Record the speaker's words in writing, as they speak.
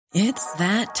It's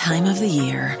that time of the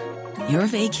year. Your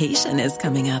vacation is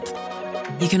coming up.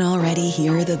 You can already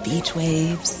hear the beach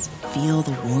waves, feel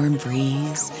the warm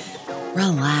breeze,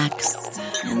 relax,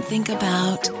 and think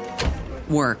about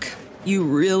work. You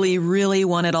really, really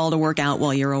want it all to work out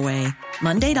while you're away.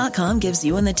 Monday.com gives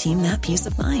you and the team that peace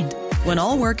of mind. When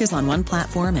all work is on one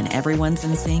platform and everyone's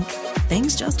in sync,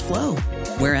 things just flow.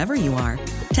 Wherever you are,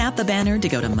 tap the banner to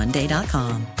go to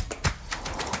Monday.com.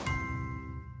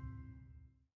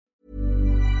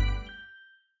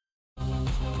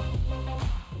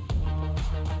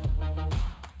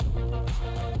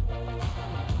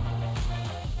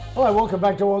 Hi, welcome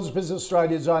back to Oz Business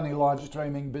Australia's only live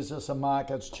streaming business and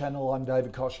markets channel. I'm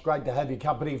David Koch. Great to have your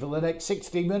company for the next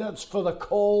 60 minutes for the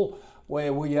call,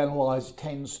 where we analyse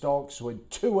 10 stocks with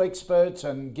 2 experts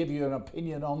and give you an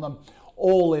opinion on them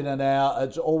all in an hour.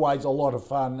 It's always a lot of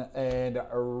fun and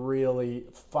really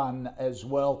fun as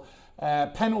well.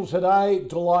 Panel today,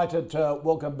 delighted to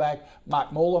welcome back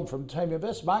Mark Morland from Team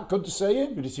Invest. Mark, good to see you.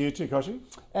 Good to see you too, Kochie.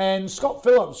 And Scott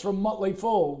Phillips from Motley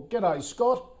Fool. G'day,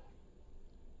 Scott.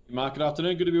 Mark, good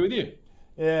afternoon. Good to be with you.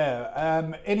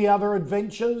 Yeah. Any other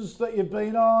adventures that you've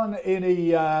been on?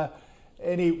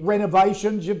 Any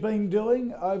renovations you've been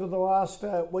doing over the last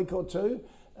week or two?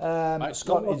 Mate,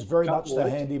 Scott is very much the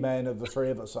handyman of the three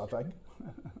of us, I think.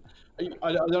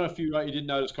 I don't know if you did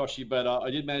notice, Kochie, but I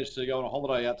did manage to go on a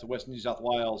holiday out to Western New South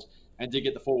Wales and did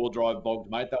get the four-wheel drive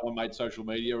bogged, mate. That one made social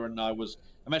media, and I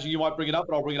imagine you might bring it up,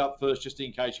 but I'll bring it up first just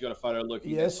in case you got a photo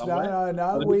looking yes, somewhere.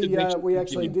 No. We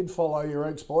actually did follow your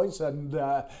exploits and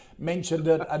mentioned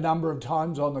it a number of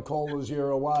times on the call as you're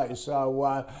away.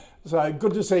 So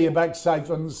good to see you back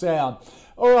safe and sound.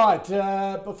 All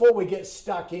right, before we get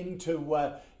stuck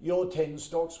into your 10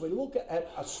 stocks, we look at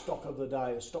a stock of the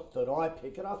day, a stock that I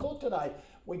pick. And I thought today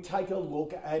we'd take a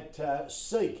look at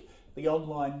SEK, the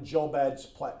online job ads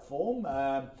platform.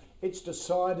 It's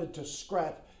decided to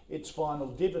scrap its final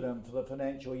dividend for the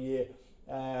financial year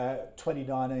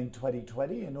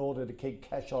 2019-2020 in order to keep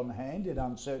cash on hand in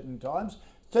uncertain times.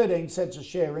 13 cents a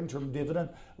share interim dividend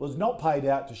was not paid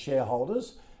out to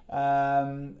shareholders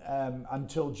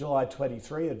until July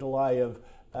 23, a delay of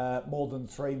more than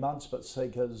 3 months, but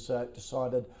SEK has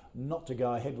decided not to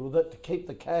go ahead with it to keep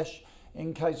the cash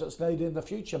in case it's needed in the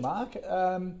future. Mark,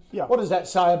 what does that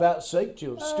say about SEK? Do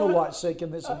you still like SEK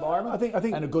in this environment? I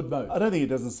think, and a good move. I don't think it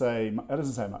doesn't say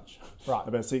much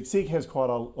about SEK. SEK has quite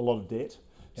a lot of debt,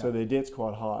 so their debt's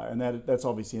quite high, and that's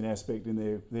obviously an aspect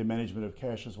in their management of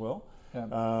cash as well.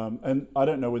 Yeah. And I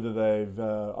don't know whether they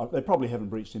probably haven't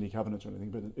breached any covenants or anything,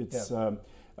 but it's I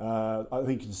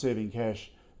think conserving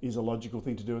cash is a logical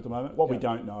thing to do at the moment. What we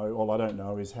don't know, all I don't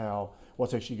know, is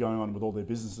what's actually going on with all their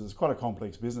businesses. It's quite a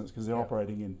complex business because they're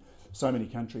operating in so many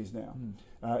countries now.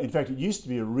 In fact, it used to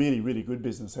be a really, really good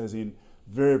business, as in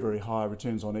very, very high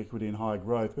returns on equity and high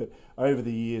growth. But over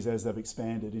the years, as they've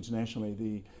expanded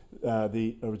internationally,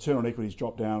 the return on equity's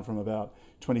dropped down from about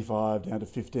 25 down to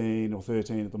 15 or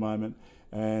 13 at the moment.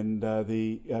 And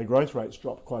the growth rates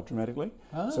dropped quite dramatically.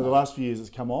 So the last few years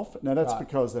it's come off. Now that's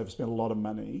because they've spent a lot of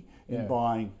money in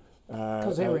buying.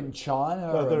 Because they're in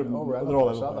China. They're all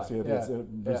over the place.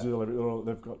 Brazil.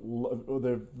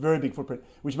 They're very big footprint,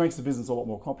 which makes the business a lot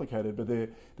more complicated. But their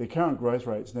current growth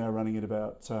rate's now running at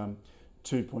about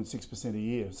 2.6% a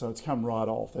year. So it's come right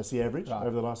off. That's the average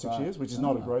over the last 6 years, which is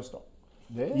not a growth stock.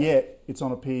 Yeah. Yet it's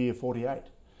on a PE of 48.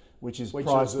 Which is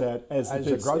priced as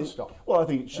a growth stock. Well, I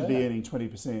think it should be earning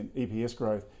 20% EPS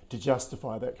growth to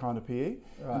justify that kind of PE.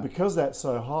 Right. And because that's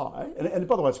so high, and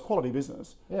by the way, it's a quality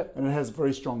business, and it has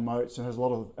very strong moats and has a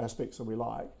lot of aspects that we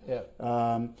like.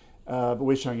 But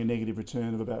we're showing a negative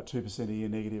return of about 2% a year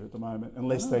negative at the moment,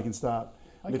 unless they can start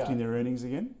lifting their earnings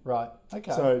again. Right.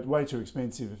 Okay. So way too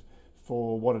expensive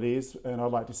for what it is, and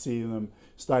I'd like to see them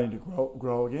starting to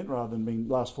grow again, rather than being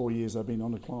last 4 years they've been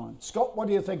on decline. Scott, what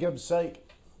do you think of SEK?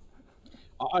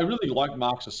 I really like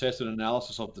Mark's assessment and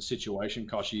analysis of the situation,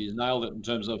 Kochie. He's nailed it in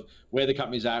terms of where the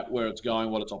company's at, where it's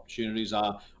going, what its opportunities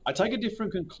are. I take a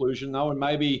different conclusion, though, and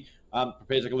maybe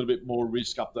prepare to take a little bit more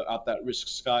risk up that risk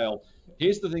scale.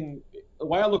 Here's the thing. The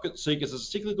way I look at SEK is a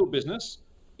cyclical business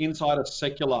inside a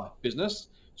secular business.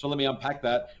 So let me unpack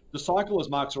that. The cycle, as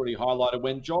Mark's already highlighted,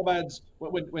 when job ads,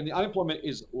 when the unemployment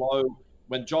is low,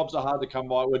 when jobs are hard to come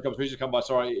by, when jobs are easy to come by,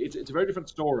 it's a very different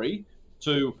story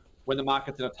to when the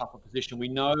market's in a tougher position. We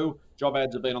know job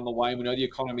ads have been on the wane. We know the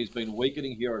economy has been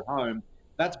weakening here at home.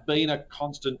 That's been a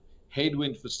constant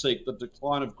headwind for SEK, the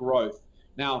decline of growth.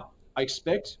 Now, I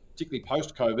expect, particularly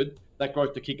post-COVID, that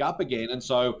growth to kick up again. And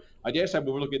so I dare say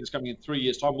when we're looking at this coming in 3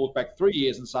 years' time, we'll look back 3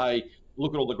 years and say,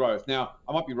 look at all the growth. Now,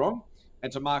 I might be wrong.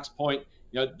 And to Mark's point,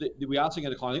 we are seeing a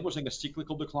decline. I think we're seeing a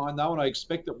cyclical decline, though, and I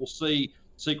expect that we'll see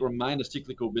SEK remain a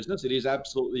cyclical business. It is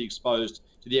absolutely exposed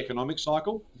to the economic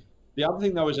cycle. The other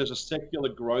thing, though, is there's a secular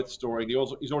growth story.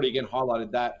 He's already, again,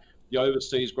 highlighted that. The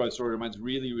overseas growth story remains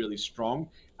really, really strong.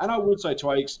 And I would say, too,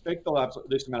 I expect they'll have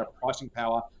this amount of pricing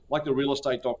power, like the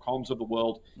realestate.coms of the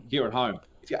world here at home.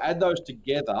 If you add those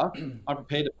together, I'm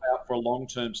prepared to pay up for a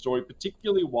long-term story,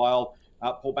 particularly while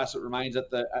Paul Bassett remains at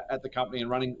the company and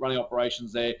running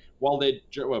operations there, while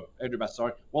Andrew Bassett,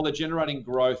 sorry, while they're generating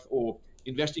growth or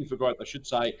investing for growth, I should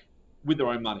say, with their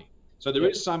own money. So there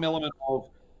is some element of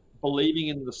believing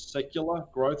in the secular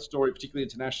growth story, particularly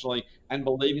internationally, and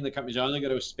believing the company's only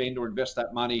going to spend or invest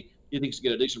that money he thinks to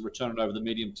get a decent return over the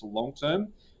medium to long term.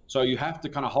 So you have to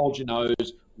kind of hold your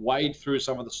nose, wade through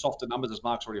some of the softer numbers, as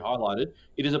Mark's already highlighted.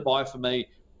 It is a buy for me.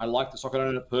 I like the stock. I don't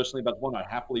own it personally, but one I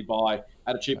happily buy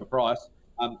at a cheaper price.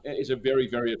 It's a very,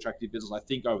 very attractive business, I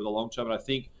think, over the long term. And I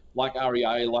think, like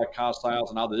REA, like car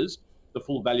sales and others, the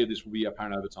full value of this will be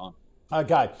apparent over time.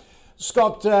 Okay.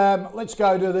 Scott, let's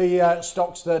go to the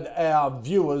stocks that our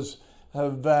viewers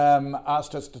have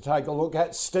asked us to take a look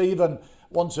at. Stephen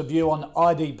wants a view on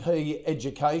IDP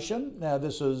Education. Now,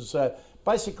 this is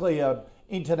basically an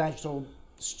international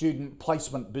student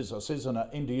placement business, isn't it,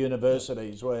 into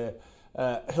universities, where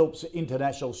helps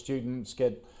international students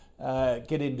get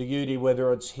into uni,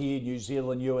 whether it's here, New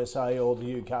Zealand, USA, or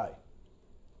the UK.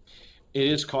 It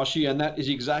is, Koshi, and that is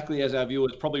exactly, as our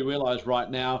viewers probably realise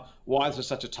right now, why is this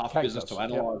such a tough business to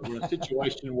analyse. We're in a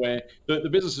situation where the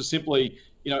business is simply,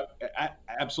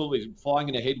 absolutely flying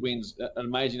into headwinds, an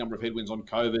amazing number of headwinds on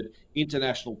COVID.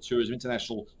 International tourism,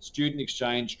 international student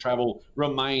exchange, travel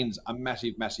remains a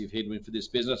massive, massive headwind for this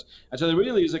business. And so there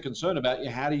really is a concern about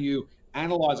how do you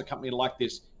analyse a company like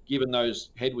this given those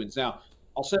headwinds. Now,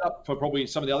 I'll set up for probably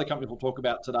some of the other companies we'll talk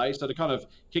about today. So to kind of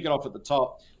kick it off at the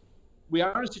top, we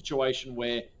are in a situation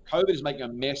where COVID is making a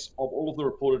mess of all of the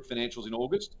reported financials in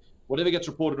August. Whatever gets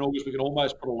reported in August, we can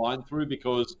almost put a line through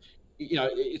because,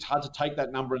 it's hard to take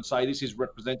that number and say this is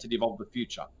representative of the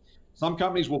future. Some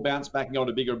companies will bounce back and go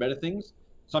into bigger and better things.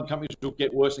 Some companies will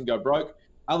get worse and go broke.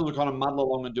 Others will kind of muddle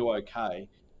along and do okay.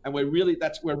 And we're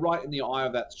right in the eye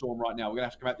of that storm right now. We're going to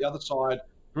have to come out the other side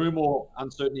through more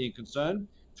uncertainty and concern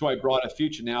to a brighter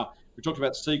future. Now, we talked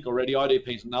about SEK already.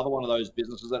 IDP is another one of those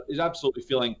businesses that is absolutely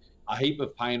feeling a heap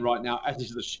of pain right now, as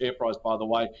is the share price, by the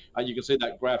way. You can see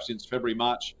that graph since February,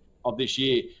 March of this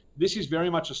year. This is very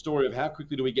much a story of how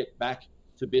quickly do we get back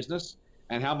to business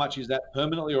and how much is that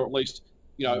permanently, or at least,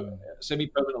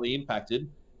 semi-permanently impacts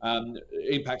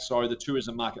the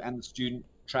tourism market and the student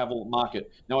travel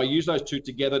market. Now, I use those two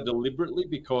together deliberately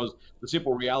because the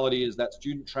simple reality is that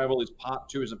student travel is part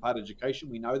tourism, part education.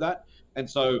 We know that. And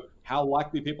so how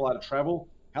likely people are to travel,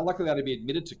 how likely they are to be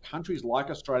admitted to countries like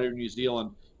Australia and New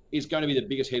Zealand is going to be the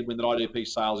biggest headwind that IDP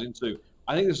sails into.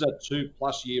 I think this is a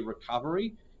 2+ year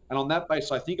recovery. And on that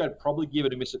basis, I think I'd probably give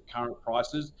it a miss at current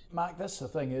prices. Mark, that's the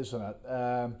thing, isn't it?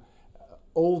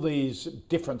 All these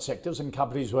different sectors and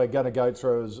companies we're going to go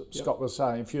through, as Scott was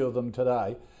saying, a few of them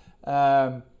today,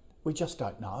 we just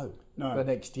don't know the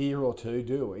next year or two,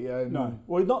 do we? No.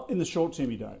 Well, not in the short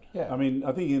term, you don't. Yeah. I mean,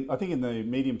 I think in the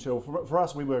medium term, for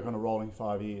us, we work on a rolling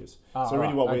 5 years. So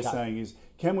really what we're saying is,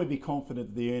 can we be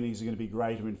confident that the earnings are going to be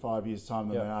greater in 5 years' time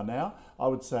than they are now? I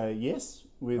would say yes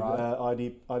with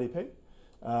IDP.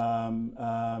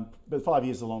 But 5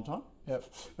 years is a long time. Yep.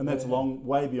 And that's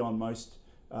way beyond most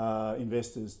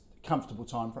investors' comfortable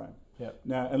time frame. Yep.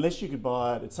 Now, unless you could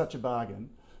buy it at such a bargain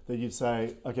that you'd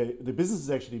say, okay, the business has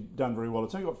actually done very well.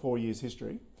 It's only got 4 years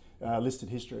history, listed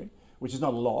history, which is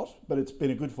not a lot, but it's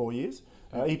been a good 4 years.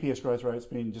 EPS growth rate's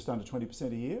been just under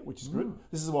 20% a year, which is good.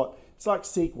 This is it's like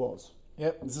SEK was.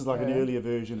 Yep. This is like an earlier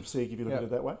version of SEK if you look at it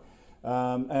that way.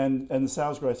 And the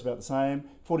sales growth's about the same,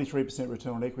 43%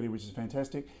 return on equity, which is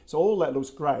fantastic. So all that looks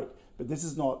great, but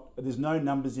there's no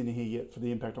numbers in here yet for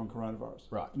the impact on coronavirus.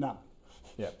 Right. None.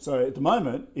 Yeah. So at the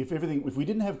moment, if we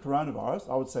didn't have coronavirus,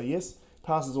 I would say yes,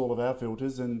 passes all of our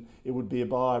filters, and it would be a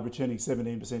buy returning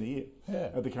 17% a year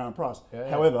at the current price.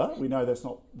 However, we know that's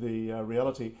not the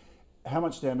reality. How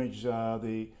much damage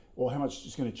how much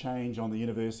is going to change on the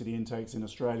university intakes in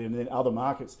Australia and then other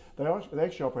markets? They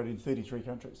actually operate in 33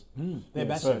 countries. They're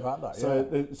massive, aren't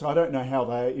they? So I don't know how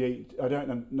I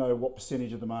don't know what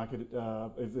percentage of the market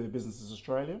of the business is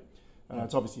Australia.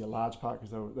 It's obviously a large part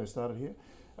because they started here.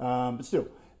 But still,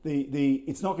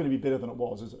 it's not going to be better than it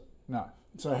was, is it? No.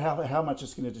 So how much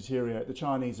it's going to deteriorate? The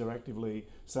Chinese are actively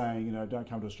saying, don't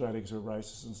come to Australia because we're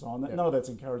racist and so on. None of that's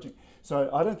encouraging. So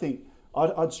I don't think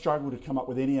I'd struggle to come up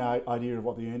with any idea of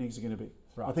what the earnings are going to be.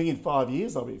 Right. I think in 5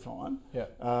 years they'll be fine. Yeah.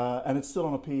 And it's still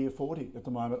on a PE of 40 at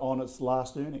the moment on its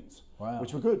last earnings,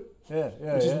 which were good.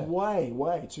 Which is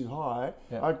way too high.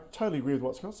 Yeah. I totally agree with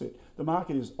what Scott said. The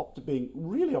market is being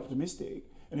really optimistic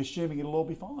and assuming it'll all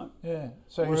be fine. Yeah.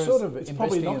 So you're sort of it's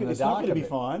probably not, it's not going to be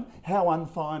fine. How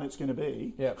unfine it's going to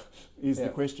be is the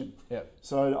question. Yeah.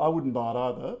 So I wouldn't buy it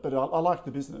either, but I like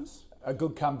the business. A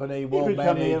good company, well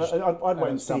managed. I'd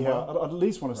wait and see how. I'd at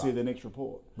least want to see their next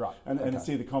report, and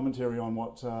see the commentary on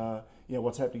what's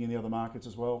happening in the other markets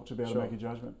as well to be able to make a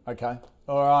judgment. Okay,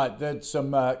 all right. That's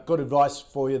some good advice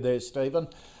for you there, Stephen.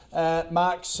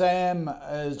 Mark Sam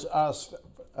has asked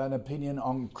an opinion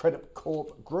on Credit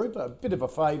Corp Group, a bit of a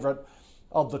favourite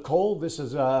of the call. This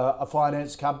is a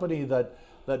finance company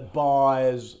that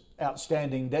buys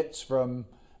outstanding debts from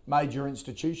major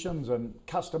institutions and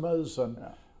customers and.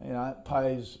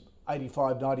 Pays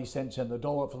 85, 90 cents in the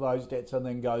dollar for those debts and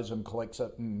then goes and collects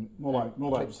it and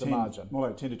keeps the margin. More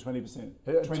like 10 to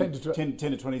 20%.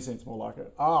 10 to 20 cents more like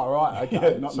it. Oh, right,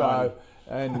 okay.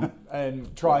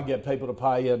 And try and get people to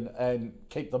pay and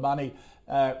keep the money.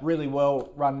 Really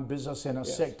well run business in a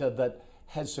sector that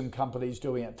has some companies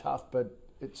doing it tough, but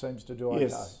it seems to do okay.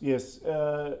 Yes.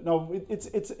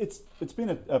 It's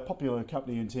been a popular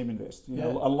company in Team Invest.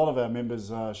 A lot of our members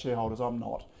are shareholders. I'm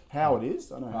not. How it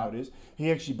is, I know how it is.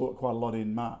 He actually bought quite a lot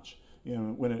in March,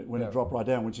 when it dropped right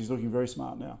down, which he's looking very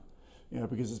smart now,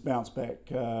 because it's bounced back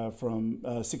from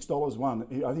 $6 one.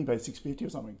 I think he paid $6.50 or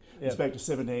something. It's back to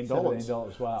 $17.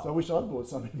 $17, wow. So I wish I'd bought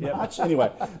something in March. Anyway,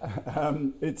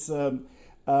 it's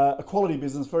a quality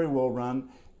business, very well run.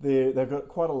 They've got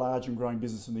quite a large and growing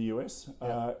business in the US.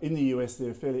 In the US,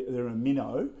 they're a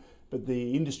minnow, but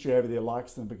the industry over there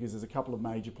likes them because there's a couple of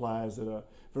major players that are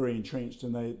very entrenched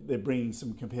and they're bringing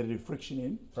some competitive friction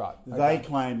in. Right. They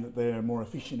claim that they're more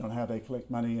efficient on how they collect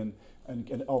money and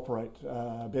operate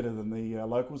better than the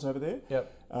locals over there. Yep.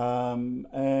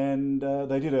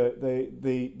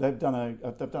 They've done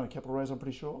a capital raise, I'm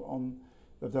pretty sure,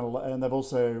 and they've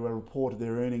also reported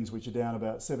their earnings, which are down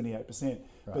about 78%.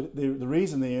 Right. But the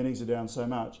reason the earnings are down so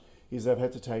much is they've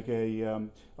had to take a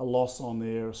loss on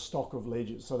their stock of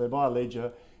ledgers. So they buy a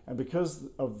ledger, and because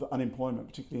of unemployment,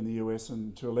 particularly in the US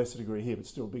and to a lesser degree here, but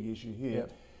still a big issue here,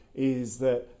 is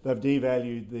that they've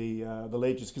devalued the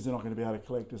ledgers because they're not going to be able to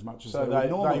collect as much as they would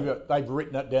normally. They've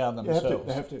written it down themselves.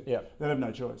 They have to. Yeah. They have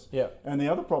no choice. Yeah. And the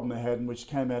other problem they had, and which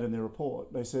came out in their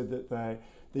report, they said that they're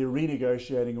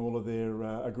renegotiating all of their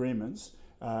agreements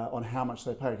on how much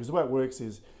they pay. Because the way it works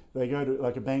is they go to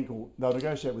like a bank, or they'll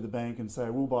negotiate with the bank and say,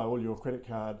 we'll buy all your credit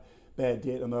card bad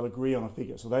debt, and they'll agree on a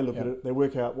figure. So they look at it, they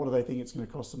work out what do they think it's going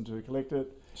to cost them to collect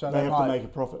it. So they have to make a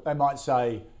profit. They might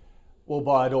say, we'll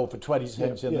buy it all for 20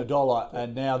 cents in the dollar,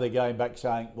 and now they're going back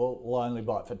saying, well, we'll only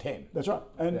buy it for 10. That's right.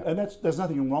 And there's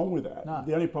nothing wrong with that. No.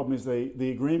 The only problem is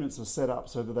the agreements are set up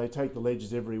so that they take the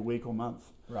ledgers every week or month.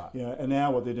 Right. And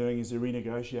now what they're doing is they're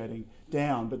renegotiating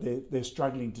down, but they're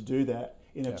struggling to do that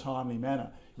in a timely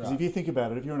manner. Because if you think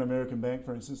about it, if you're an American bank,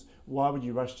 for instance, why would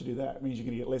you rush to do that? It means you're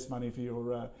going to get less money for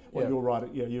your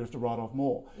you have to write off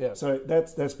more. Yeah. So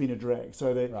that's been a drag.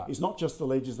 So it's not just the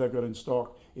ledgers they've got in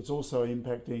stock; it's also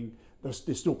impacting.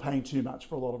 They're still paying too much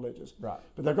for a lot of ledgers. Right.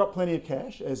 But they've got plenty of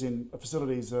cash, as in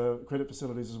facilities, credit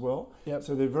facilities as well. Yep.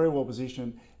 So they're very well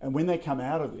positioned. And when they come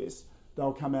out of this,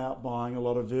 they'll come out buying a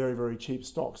lot of very, very cheap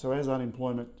stock. So as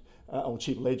unemployment or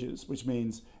cheap ledgers, which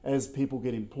means as people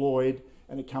get employed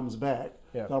and it comes back,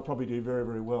 they'll probably do very,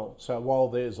 very well. So while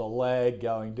there's a lag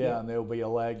going down, there'll be a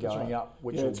lag going up,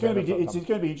 which it's going to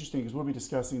be interesting because we'll be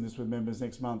discussing this with members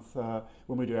next month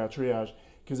when we do our triage,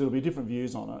 because there'll be different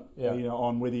views on it,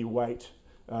 on whether you wait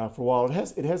for a while.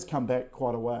 It has come back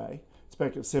quite a way. It's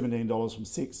back at $17 from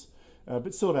 $6,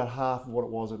 but still about half of what it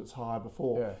was at its high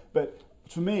before. Yeah. But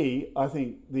for me, I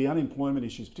think the unemployment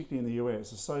issues, particularly in the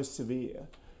US, are so severe.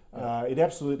 It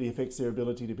absolutely affects their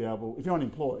ability to be able, if you're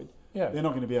unemployed, they're not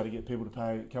going to be able to get people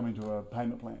to come into a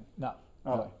payment plan. No.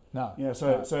 Yeah.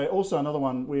 So also another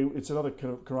one, it's another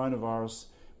coronavirus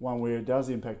one where it does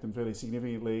impact them fairly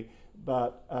significantly,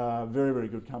 but very, very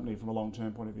good company from a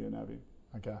long-term point of view in our view.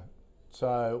 Okay.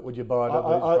 So would you buy it at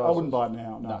these prices? I wouldn't buy it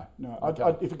now. No.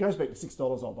 Okay. If it goes back to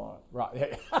 $6, I'll buy it.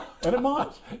 Right. Yeah. And it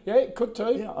might. Yeah, it could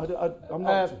too. Yeah. I'm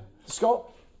not. Scott,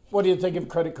 what do you think of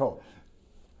Credit Corp?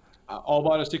 I'll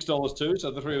buy it at $6 too,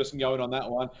 so the three of us can go in on that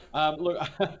one. Look,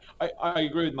 I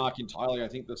agree with Mark entirely. I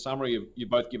think the summary you've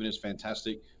both given is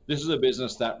fantastic. This is a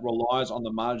business that relies on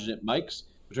the margin it makes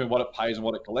between what it pays and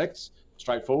what it collects.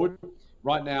 Straightforward.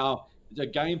 Right now, it's a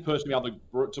game person to be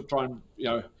able to try and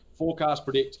forecast,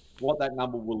 predict what that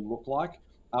number will look like.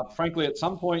 Frankly, at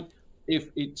some point,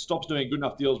 if it stops doing good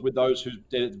enough deals with those whose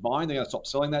debt it's buying, they're going to stop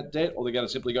selling that debt, or they're going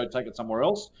to simply go take it somewhere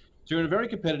else. So you're in a very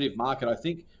competitive market. I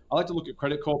think I like to look at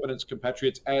Credit Corp and its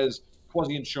compatriots as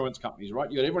quasi-insurance companies, right?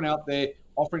 You got everyone out there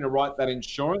offering to write that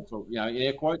insurance, or in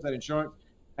air quotes, that insurance,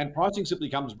 and pricing simply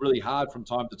becomes really hard from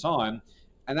time to time,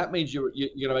 and that means you're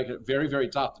going to make it very, very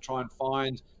tough to try and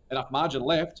find enough margin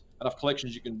left, enough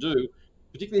collections you can do.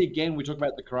 Particularly, again, we talk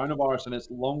about the coronavirus and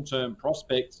its long-term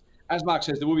prospects. As Mark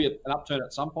says, there will be an upturn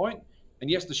at some point, and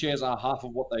yes, the shares are half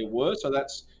of what they were, so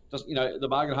that's just, the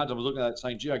bargain hunter was looking at that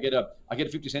saying, gee, I get a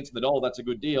 50 cents in the dollar, that's a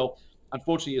good deal.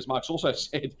 Unfortunately, as Mark's also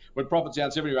said, when profit's down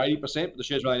 70 or 80%, but the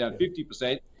shares are only down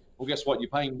 50%, well, guess what? You're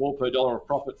paying more per dollar of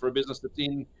profit for a business that's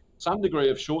in some degree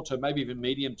of short-term, maybe even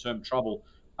medium-term trouble.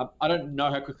 I don't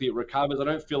know how quickly it recovers. I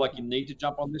don't feel like you need to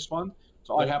jump on this one,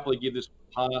 so I'd happily give this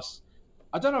a pass.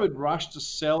 I don't know if I'd rush to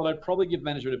sell it. I'd probably give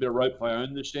management a bit of rope if I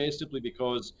own the shares, simply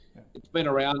because it's been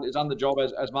around, it's done the job,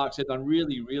 as Mark said, done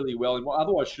really, really well in what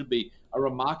otherwise should be a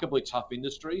remarkably tough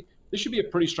industry. This should be a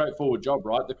pretty straightforward job,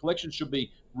 right? The collection should be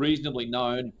reasonably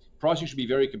known. Pricing should be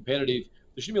very competitive.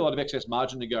 There shouldn't be a lot of excess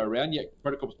margin to go around, yet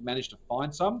Credit Corp's managed to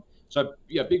find some. So,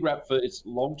 big rap for its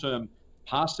long-term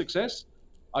past success.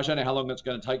 I just don't know how long that's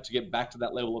going to take to get back to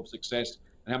that level of success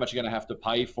and how much you're going to have to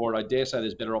pay for it. I dare say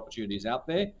there's better opportunities out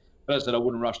there. But as I said, I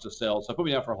wouldn't rush to sell. So put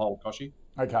me down for a hold, Koshy.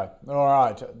 Okay, all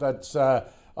right. That's a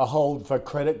hold for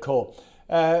Credit Corp.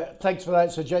 Thanks for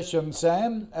that suggestion,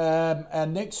 Sam. Our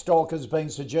next stock has been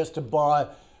suggested by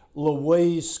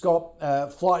Louise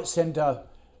Scott, Flight Centre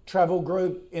Travel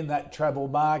Group, in that travel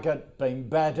market, being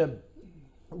battered,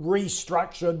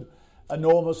 restructured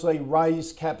enormously,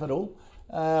 raised capital.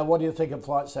 What do you think of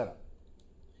Flight Centre?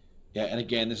 Yeah, and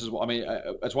again, this is what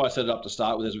that's why I set it up to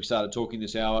start with as we started talking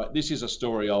this hour. This is a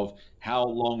story of how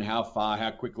long, how far,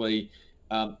 how quickly.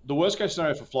 The worst case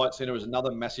scenario for Flight Centre is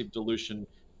another massive dilution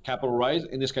capital raise.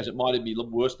 In this case, it might be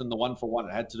worse than the one-for-one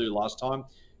it had to do last time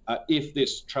if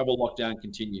this travel lockdown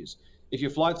continues. If you're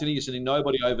Flight Centre, you're sending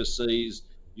nobody overseas,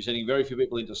 you're sending very few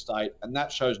people interstate, and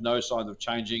that shows no signs of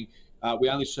changing. We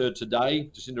only heard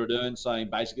today Jacinda Ardern saying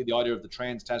basically the idea of the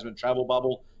trans-Tasman travel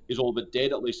bubble is all but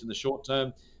dead, at least in the short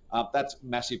term. That's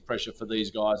massive pressure for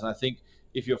these guys. And I think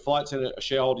if you're a Flight Centre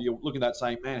shareholder, you're looking at that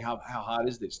saying, man, how hard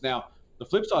is this? Now, the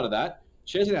flip side of that,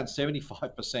 shares are down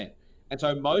 75%. And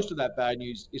so most of that bad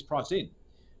news is priced in.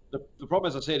 The problem,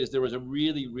 as I said, is there is a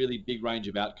really, really big range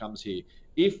of outcomes here.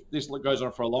 If this goes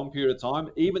on for a long period of time,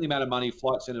 even the amount of money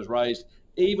Flight Centre's raised,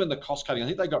 even the cost cutting, I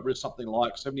think they got rid of something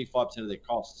like 75% of their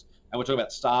costs. And we're talking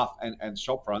about staff and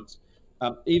shop fronts.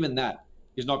 Even that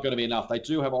is not going to be enough. They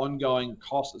do have ongoing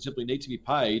costs that simply need to be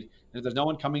paid. And if there's no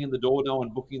one coming in the door, no one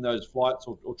booking those flights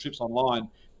or trips online,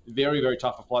 very, very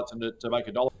tough for Flight Centre to make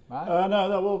a dollar.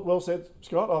 No, well said,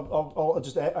 Scott. I'll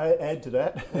just add to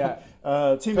that. Yeah,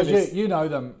 because you know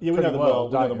them. Yeah, we know them well.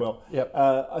 We know them well. Yep.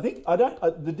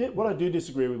 What I do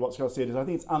disagree with what Scott said is I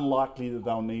think it's unlikely that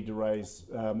they'll need to raise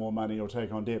more money or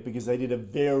take on debt, because they did a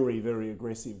very, very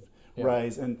aggressive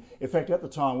raise, and in fact at the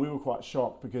time we were quite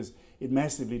shocked because it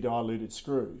massively diluted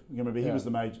Screw. You remember he was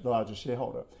the largest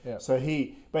shareholder. So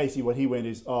he basically what he went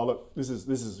is, oh look, this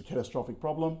is a catastrophic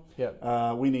problem.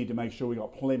 We need to make sure we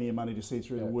got plenty of money to see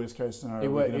through the worst case scenario.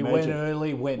 He went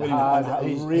early, went hard.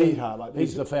 Really hard. Like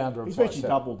he's the founder of He's actually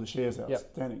doubled the shares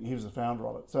outstanding. He was the founder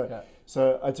of it.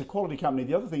 So it's a quality company.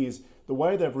 The other thing is the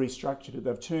way they've restructured it,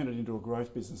 they've turned it into a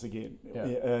growth business again,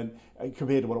 and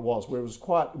compared to what it was, where it was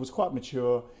quite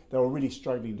mature. They were really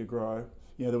struggling to grow.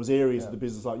 There was areas of the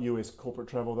business like US corporate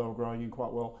travel they were growing in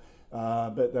quite well,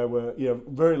 but they were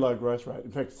very low growth rate.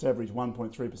 In fact, it's averaged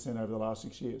 1.3% over the last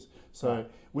 6 years. So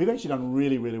we've actually done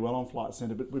really, really well on Flight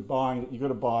Centre, but we're buying it. You've got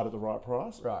to buy it at the right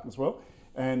price as well.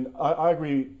 And I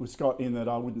agree with Scott in that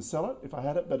I wouldn't sell it if I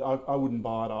had it, but I wouldn't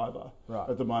buy it either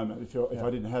at the moment if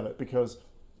I didn't have it, because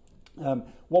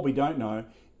what we don't know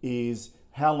is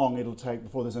how long it'll take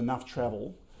before there's enough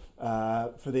travel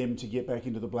for them to get back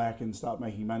into the black and start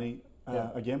making money.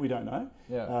 Again, we don't know.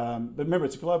 But remember,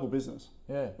 it's a global business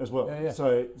as well. So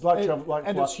it's like travel,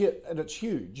 and it's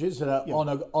huge, isn't it? On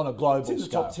a global it's in the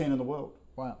scale. top 10 in the world.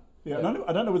 Wow. Yeah,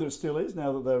 I don't know whether it still is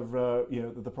now that they've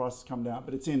that the price has come down,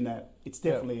 but it's in that. It's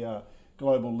definitely a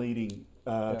global leading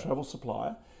travel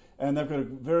supplier, and they've got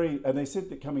and they said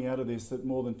that coming out of this that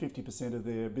more than 50% of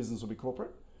their business will be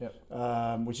corporate.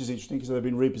 Which is interesting because they've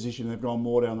been repositioned. They've gone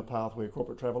more down the path where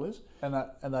corporate travel is, and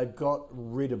they've got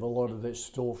rid of a lot of their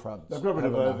storefronts. They've got rid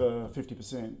of over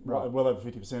 50%, well over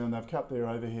 50%, and they've cut their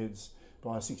overheads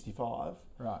by 65.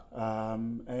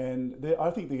 And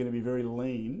I think they're going to be very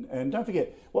lean. And don't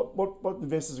forget, what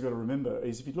investors have got to remember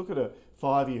is if you look at a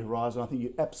 5-year horizon, I think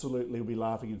you absolutely will be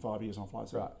laughing in 5 years on Flight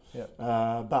Centre.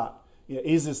 But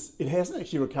is this? It hasn't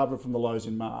actually recovered from the lows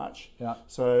in March. Yeah.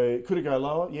 So could it go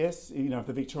lower? Yes. If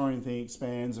the Victorian thing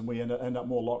expands and we end up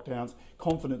more lockdowns,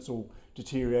 confidence will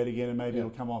deteriorate again, and maybe it'll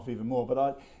come off even more.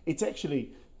 But it's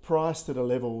actually priced at a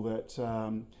level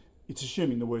that it's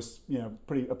assuming the worst,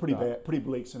 pretty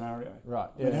bleak scenario. Right.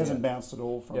 It hasn't bounced at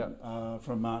all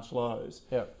from March lows.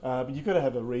 Yeah. But you've got to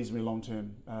have a reasonably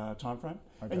long-term time frame,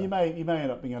 and you may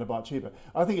end up being able to buy cheaper.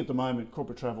 I think at the moment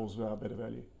corporate travel's better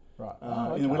value.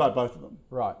 Right. We like both of them.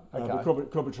 Right. Okay.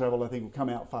 But corporate travel, I think, will come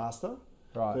out faster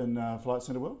than Flight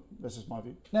Centre will. That's just my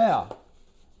view. Now,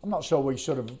 I'm not sure we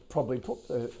should have probably put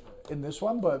in this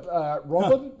one, but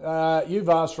Robin, you've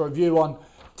asked for a view on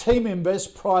Team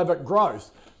Invest private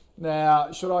growth.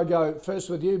 Now, should I go first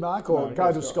with you, Mark, or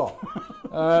go to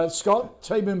Scott? Scott,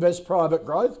 Team Invest private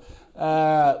growth,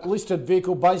 listed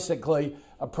vehicle, basically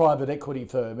a private equity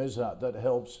firm, isn't it, that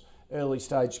helps early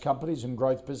stage companies and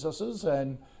growth businesses,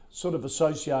 and sort of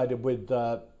associated with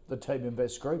the Team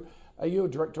Invest Group. Are you a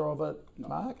director of it,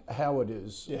 Mark? Howard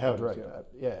is Howard director.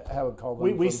 Howard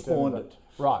Coleman. We spawned it.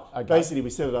 Right, okay. Basically, we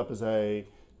set it up as a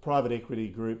private equity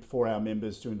group for our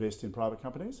members to invest in private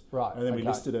companies. Right, and then we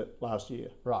listed it last year.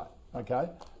 Right, okay.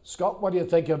 Scott, what do you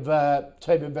think of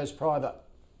Team Invest Private?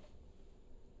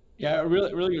 Yeah, a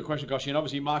really good question, Koshi. And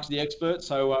obviously, Mark's the expert,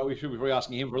 so we should be really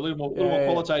asking him for a little more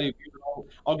qualitative view.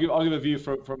 I'll give a view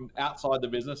from outside the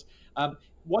business.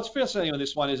 What's fascinating on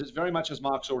this one is it's very much, as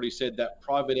Mark's already said, that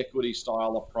private equity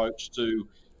style approach to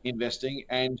investing,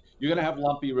 and you're going to have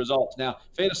lumpy results. Now,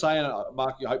 fair to say, and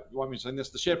Mark, I hope you want me to say this,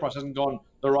 the share price hasn't gone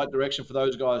the right direction for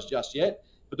those guys just yet.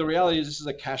 But the reality is this is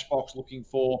a cash box looking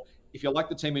for, if you like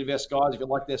the Team Invest guys, if you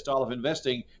like their style of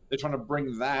investing, they're trying to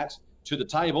bring that to the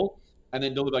table and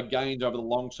then deliver gains over the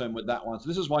long term with that one. So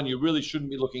this is one you really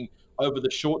shouldn't be looking over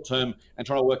the short term and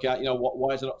trying to work out,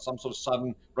 why is it not some sort of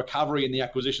sudden recovery in the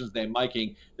acquisitions they're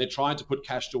making? They're trying to put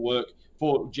cash to work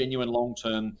for genuine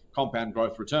long-term compound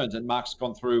growth returns. And Mark's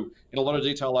gone through in a lot of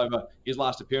detail over his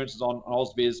last appearances on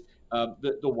AusBiz,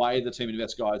 the way the Team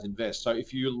Invest guys invest. So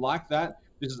if you like that,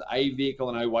 this is a vehicle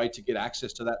and a way to get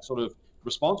access to that sort of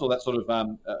response, or that sort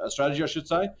of a strategy, I should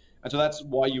say. And so that's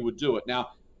why you would do it.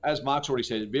 Now, as Mark's already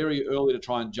said, very early to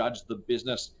try and judge the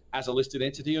business as a listed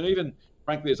entity, and even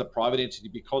frankly as a private entity,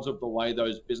 because of the way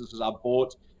those businesses are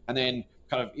bought and then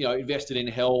kind of invested in,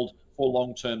 held for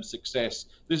long-term success.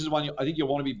 This is one I think you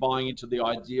want to be buying into the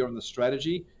idea and the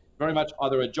strategy, very much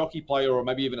either a jockey play or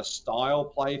maybe even a style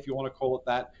play, if you want to call it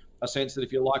that, a sense that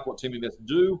if you like what Team Invest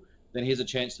do, then here's a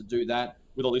chance to do that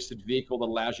with a listed vehicle that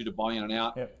allows you to buy in and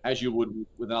out as you would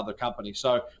with another company.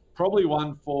 So probably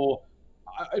one for,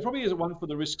 it probably is one for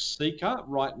the risk seeker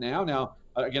right now. Now,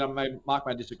 again, Mark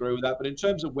may disagree with that, but in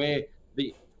terms of where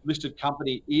the listed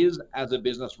company is as a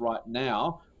business right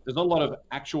now, there's not a lot of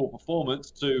actual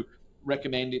performance to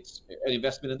recommend it's an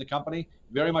investment in the company.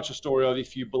 Very much a story of,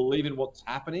 if you believe in what's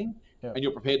happening and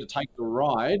you're prepared to take the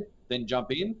ride, then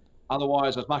jump in.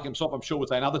 Otherwise, as Mark himself, I'm sure, would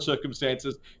say in other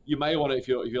circumstances, you may want to, if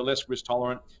you're less risk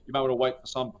tolerant, you may want to wait for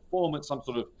some performance, some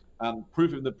sort of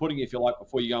proof in the pudding, if you like,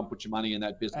 before you go and put your money in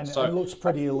that business. And it looks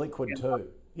pretty illiquid too.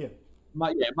 Yeah,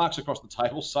 Mark's across the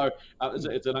table, so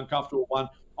it's an uncomfortable one.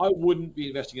 I wouldn't be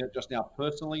investing in it just now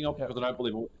personally, not because I don't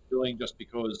believe in what they're doing, just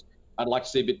because I'd like to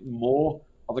see a bit more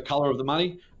of the colour of the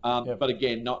money. But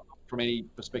again, not from any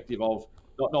perspective of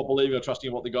not believing or trusting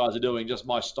in what the guys are doing, just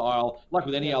my style. Like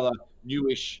with any other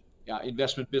newish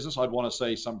investment business, I'd want to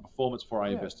see some performance before I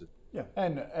invested. Yeah,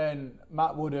 and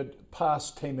Mark, would it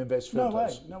pass Team Invest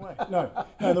filters? No way.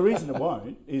 No, the reason it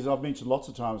won't is, I've mentioned lots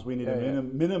of times, we need a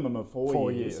minimum of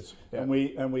 4 years. And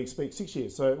we expect 6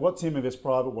 years. So what Team Invest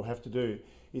Private will have to do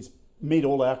is meet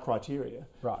all our criteria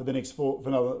for the next in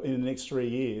the next 3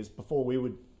 years before we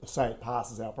would say it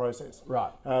passes our process.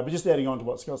 Right. But just adding on to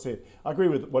what Scott said, I agree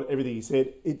with everything he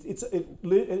said.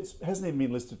 It hasn't even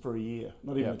been listed for a year,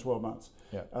 not even 12 months.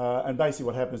 And basically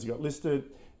what happened is it got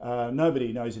listed.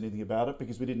 Nobody knows anything about it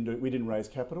because we didn't raise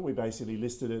capital. We basically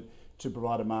listed it to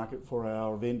provide a market for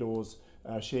our vendors'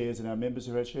 shares and our members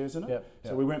who had shares in it.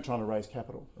 So we weren't trying to raise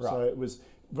capital. So it was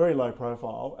very low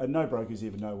profile, and no brokers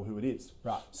even know who it is.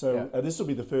 So this will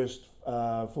be the first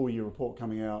full-year report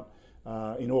coming out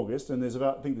in August, and there's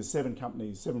there's 7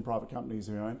 private companies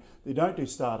we own. They don't do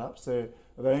startups. They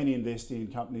only invest in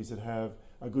companies that have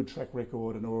a good track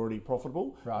record and are already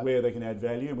profitable, where they can add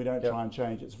value, and we don't try and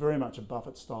change it. It's very much a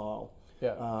Buffett style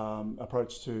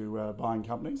approach to buying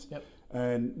companies. Yep.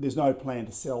 And there's no plan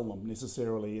to sell them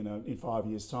necessarily in 5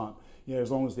 years' time. As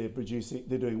long as they're producing,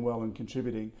 they're doing well and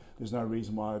contributing, there's no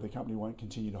reason why the company won't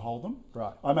continue to hold them.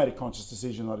 Right. I made a conscious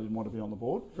decision that I didn't want to be on the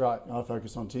board. Right. I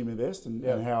focused on Team Invest and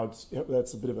how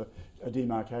that's a bit of a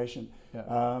demarcation.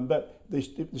 Yeah. But the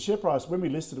share price, when we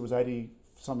listed, it was 80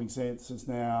 something cents. It's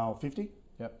now 50.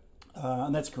 Yep.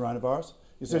 And that's coronavirus.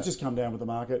 So it's just come down with the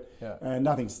market, Yeah. and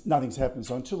nothing's happened.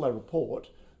 So until they report,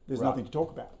 there's nothing to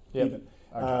talk about. Yep. Even.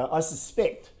 Okay. I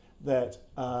suspect that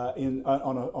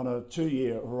on a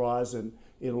 2-year horizon,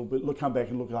 it'll come back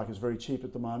and look like it's very cheap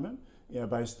at the moment,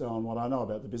 based on what I know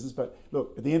about the business. But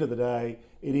look, at the end of the day,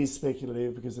 it is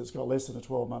speculative because it's got less than a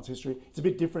 12 months history. It's a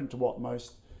bit different to what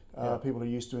most people are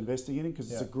used to investing in,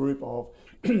 because it's a group of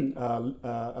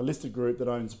a listed group that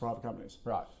owns private companies.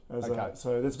 Right. Okay.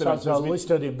 So it's a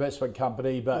listed investment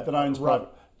company, but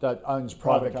that owns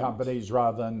private companies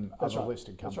rather than That's other right.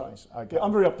 listed That's companies. right. Okay. Yeah,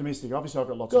 I'm very optimistic. Obviously, I've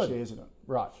got lots of shares in it.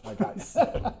 Right.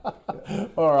 Okay.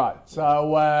 All right.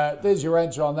 So there's your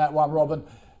answer on that one, Robin.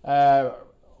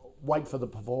 Wait for the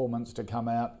performance to come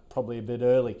out, probably a bit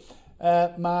early.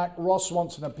 Mark, Ross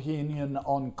wants an opinion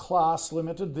on Class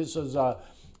Limited. This is a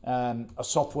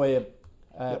software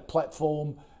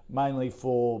platform mainly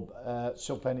for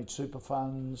self-managed super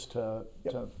funds to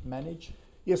manage.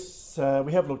 Yes,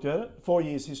 we have looked at it. 4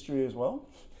 years history as well.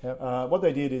 Yep. What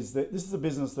they did is that this is a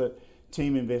business that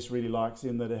Team Invest really likes,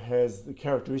 in that it has the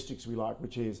characteristics we like,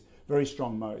 which is very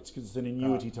strong moats, because it's an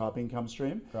annuity type income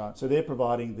stream. Right. So they're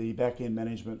providing the back-end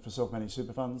management for self-managed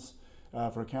super funds,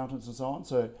 for accountants and so on.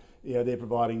 So they're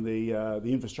providing the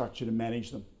infrastructure to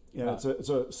manage them. It's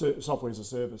a software as a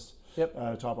service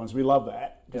type one. So we love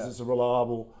that because it's a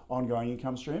reliable, ongoing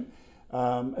income stream.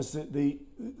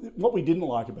 What we didn't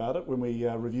like about it when we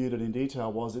reviewed it in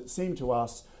detail was it seemed to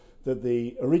us that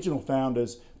the original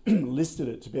founders listed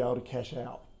it to be able to cash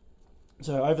out.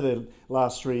 So over the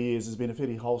last 3 years, there's been a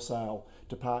fairly wholesale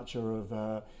departure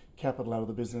of capital out of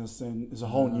the business, and there's a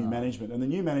whole new management. And the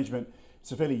new management,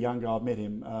 it's a fairly young guy, I've met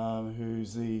him,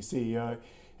 who's the CEO,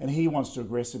 and he wants to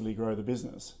aggressively grow the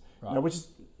business. Right. Which is,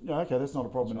 okay, that's not a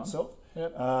problem in itself.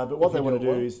 Yep. But what they want to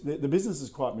do is, the business is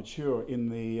quite mature in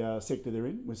the sector they're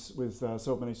in with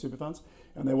self-managed super funds,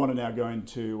 and they want to now go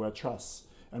into trusts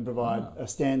and provide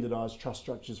standardised trust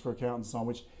structures for accountants and so on,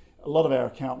 which a lot of our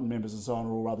accountant members and so on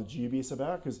are all rather dubious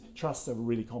about, because trusts are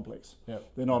really complex.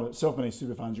 Yep. They're not self-managed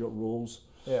super funds. You've got rules,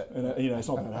 and it's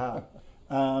not that hard.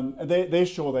 And they're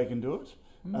sure they can do it,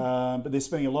 but they're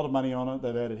spending a lot of money on it.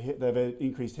 They've had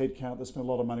increased headcount. They spend a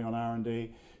lot of money on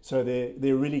R&D. So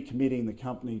they're really committing the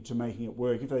company to making it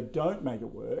work. If they don't make it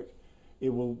work, it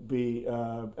will be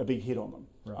a big hit on them.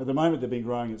 Right. At the moment, they've been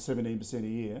growing at 17% a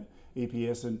year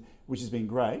EPS, which has been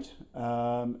great,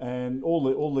 and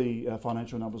all the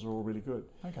financial numbers are all really good.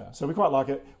 Okay. So we quite like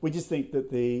it. We just think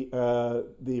that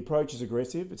the approach is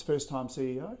aggressive. It's first time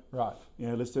CEO. Right.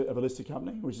 Of a listed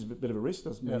company, which is a bit of a risk.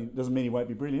 Doesn't mean he won't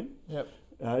be brilliant. Yep.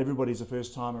 Everybody's a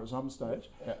first timer at some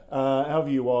stage. Yep. Our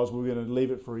view was we were going to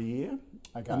leave it for a year.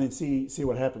 Okay. And then see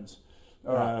what happens,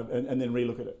 and then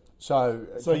relook at it. So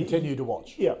continue to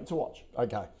watch. Yeah, to watch.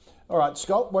 Okay. All right,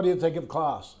 Scott, what do you think of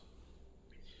Class?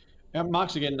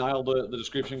 Mark's again nailed the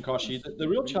description, Koshi. The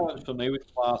real challenge for me with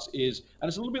Class is, and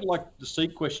it's a little bit like the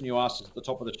SEK question you asked at the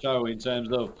top of the show in terms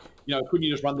of, couldn't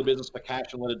you just run the business for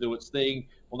cash and let it do its thing?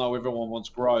 Well, no, everyone wants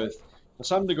growth. To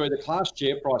some degree, the Class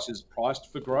share price is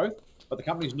priced for growth, but the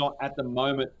company's not at the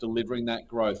moment delivering that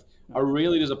growth. A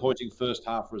really disappointing first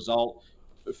half result.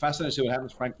 Fascinating to see what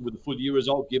happens, frankly, with the full year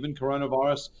result given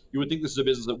coronavirus. You would think this is a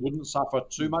business that wouldn't suffer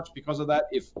too much because of that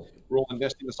if we're all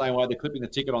investing the same way. They're clipping the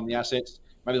ticket on the assets.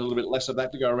 Maybe a little bit less of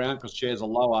that to go around because shares are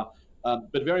lower.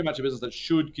 But very much a business that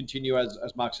should continue, as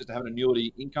Mark says, to have an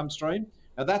annuity income stream.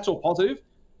 Now, that's all positive.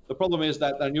 The problem is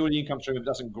that the annuity income stream, if it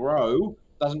doesn't grow,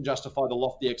 doesn't justify the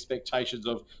lofty expectations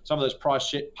of some of those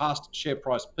past share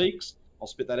price peaks. I'll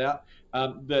spit that out,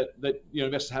 that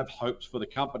investors have hopes for the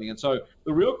company. And so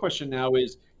the real question now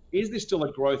is this still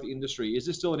a growth industry? Is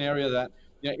this still an area that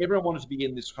everyone wanted to be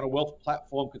in? This kind of wealth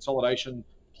platform consolidation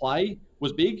play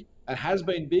was big and has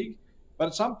been big, but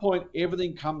at some point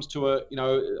everything comes to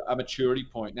a maturity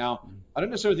point. Now, I don't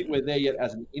necessarily think we're there yet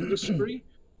as an industry,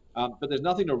 but there's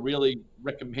nothing to really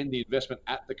recommend the investment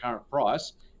at the current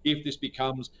price. If this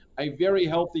becomes a very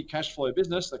healthy cash flow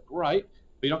business, that's great.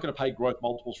 But you're not going to pay growth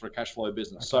multiples for a cash flow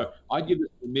business. Okay. So I give this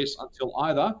a miss until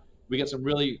either we get some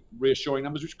really reassuring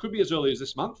numbers, which could be as early as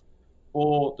this month,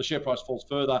 or the share price falls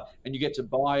further and you get to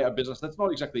buy a business that's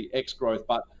not exactly X growth,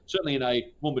 but certainly in a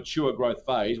more mature growth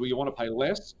phase where you want to pay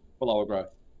less for lower growth.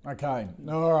 Okay,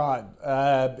 all right.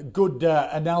 Good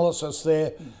analysis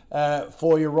there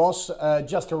for you, Ross.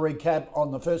 Just to recap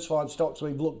on the first 5 stocks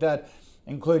we've looked at,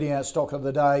 including our stock of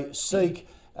the day, SEK,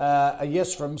 a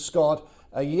yes from Scott,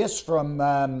 a yes from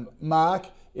Mark,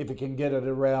 if he can get it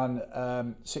around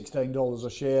 $16 a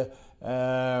share.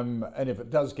 And if it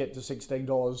does get to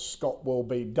 $16, Scott will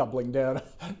be doubling down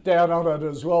on it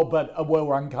as well, but a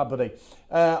well-run company.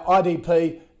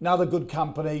 IDP, another good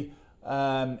company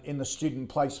in the student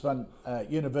placement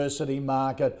university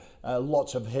market.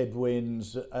 Lots of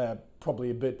headwinds,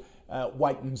 probably a bit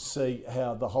wait and see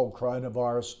how the whole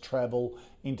coronavirus travel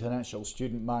international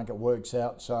student market works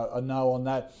out. So a no on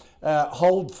that.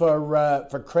 Hold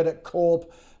for Credit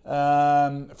Corp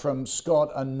from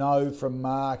Scott, a no from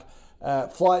Mark.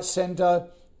 Flight Centre,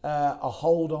 a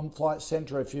hold on Flight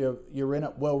Centre if you're in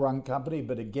it, well-run company,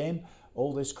 but again,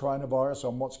 all this coronavirus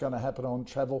on what's going to happen on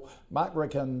travel. Mark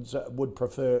reckons would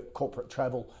prefer corporate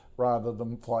travel rather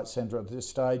than Flight Centre at this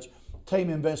stage. Team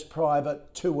Invest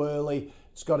Private, too early.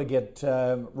 It's got to get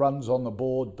runs on the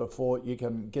board before you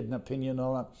can get an opinion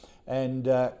on it. And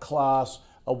Class,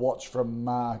 a watch from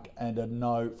Mark and a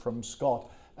no from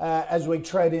Scott. As we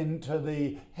head into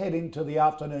the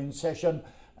afternoon session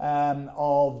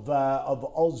of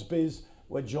Ausbiz,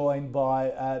 we're joined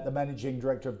by the Managing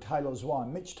Director of Taylor's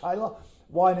Wine, Mitch Taylor.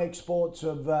 Wine exports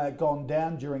have gone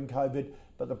down during COVID,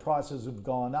 but the prices have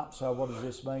gone up. So what does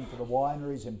this mean for the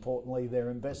wineries? Importantly, their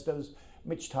investors.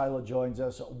 Mitch Taylor joins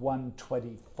us at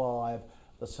 1:25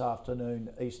 this afternoon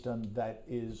Eastern. That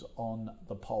is on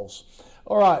the pulse.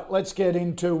 All right, let's get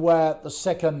into the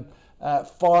second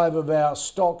 5 of our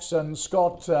stocks. And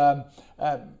Scott,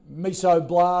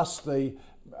 Mesoblast, the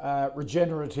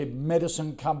regenerative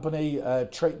medicine company,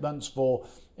 treatments for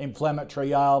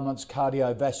inflammatory ailments,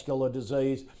 cardiovascular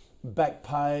disease, back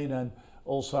pain, and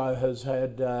also has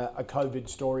had a COVID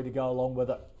story to go along with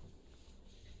it.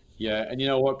 Yeah, and you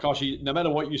know what, Koshi, no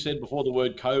matter what you said before the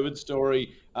word COVID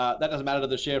story, that doesn't matter to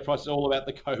the share price. It's all about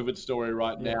the COVID story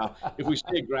right now. If we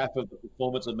see a graph of the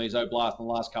performance of Mesoblast in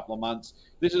the last couple of months,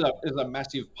 this is a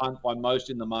massive punt by most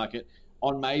in the market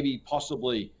on maybe,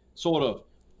 possibly, sort of,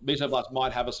 Mesoblast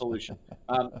might have a solution.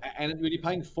 And when you're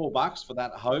paying $4 for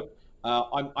that hope,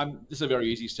 this is a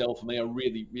very easy sell for me, a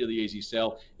really, really easy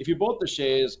sell. If you bought the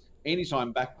shares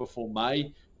anytime back before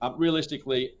May,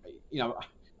 realistically,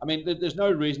 there's no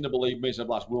reason to believe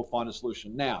Mesoblast will find a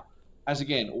solution. Now, as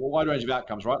again, a wide range of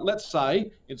outcomes, right? Let's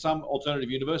say in some alternative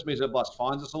universe, Mesoblast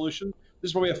finds a solution. This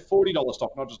is probably a $40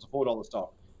 stock, not just a $4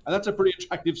 stock. And that's a pretty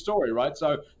attractive story, right?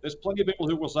 So there's plenty of people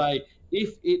who will say,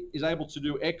 if it is able to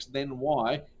do X, then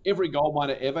Y. Every gold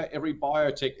miner ever, every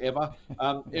biotech ever,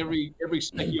 every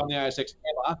SEK on the ASX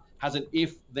ever has an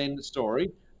if-then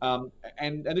story.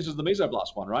 And this is the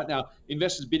Mesoblast one, right? Now,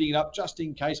 investors bidding it up just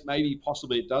in case maybe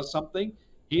possibly it does something.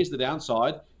 Here's the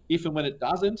downside. If and when it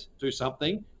doesn't do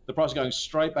something, the price is going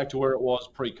straight back to where it was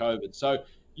pre-COVID. So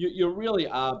you really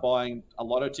are buying a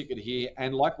lotto ticket here.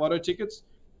 And like lotto tickets,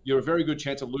 you're a very good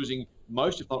chance of losing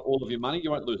most, if not all of your money.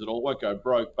 You won't lose it all, it won't go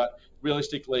broke. But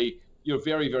realistically, you're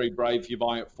very, very brave if you're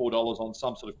buying at $4 on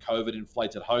some sort of COVID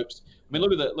inflated hopes. I mean,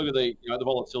 look at the the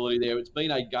volatility there. It's been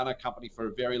a gunner company for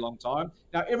a very long time.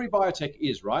 Now, every biotech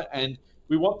is, right? And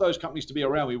we want those companies to be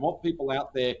around. We want people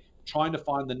out there trying to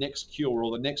find the next cure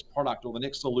or the next product or the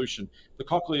next solution. The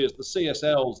Cochlears, the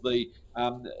CSLs,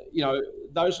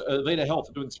 those Vita Health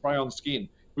are doing spray on skin.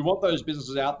 We want those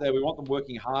businesses out there. We want them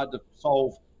working hard to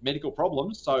solve medical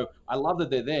problems. So I love that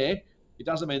they're there. It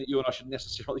doesn't mean that you and I should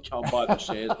necessarily go and buy the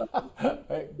shares.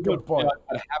 But good point.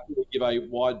 I'd happily give a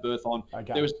wide berth on.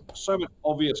 Okay. There was so much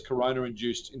obvious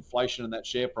corona-induced inflation in that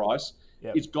share price.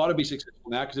 Yep. It's got to be successful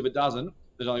now, because if it doesn't,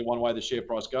 there's only one way the share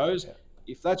price goes. Yep.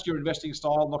 If that's your investing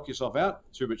style, knock yourself out.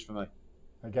 Too rich for me.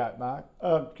 Okay,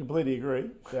 Mark. Completely agree.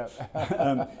 Yeah.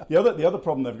 The other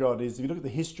problem they've got is, if you look at the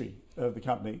history of the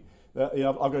company, I've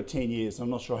got 10 years, so I'm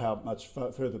not sure how much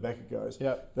further back it goes.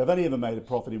 Yep. They've only ever made a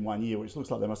profit in 1 year, which looks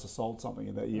like they must have sold something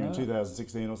in that year, in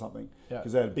 2016 or something,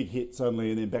 because they had a big hit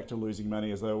suddenly and then back to losing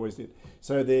money, as they always did.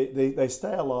 So they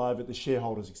stay alive at the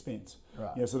shareholders' expense.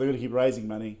 Right. So they've got to keep raising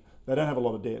money. They don't have a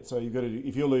lot of debt, so you've got to,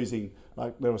 if you're losing,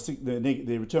 like the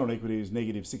return on equity is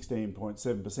negative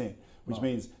 16.7%, which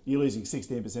means you're losing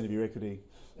 16% of your equity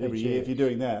every year. If you're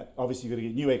doing that, obviously you've got to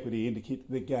get new equity in to keep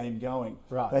the game going.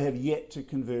 Right. They have yet to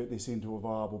convert this into a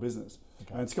viable business.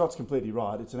 Okay. And Scott's completely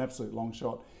right. It's an absolute long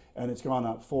shot, and it's gone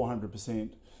up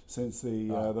 400% since the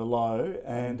low.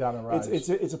 And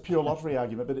it's a pure lottery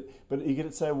argument. But you get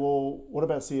to say, well, what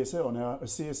about CSL? Now,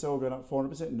 has CSL gone up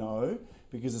 400%? No,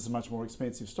 because it's a much more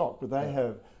expensive stock. But they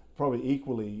have probably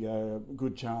equally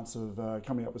good chance of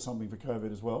coming up with something for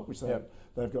COVID as well, which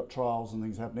they've got trials and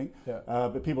things happening.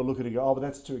 But people look at it and go, oh, but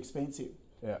that's too expensive.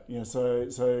 And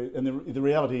the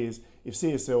reality is, if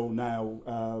CSL nail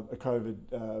a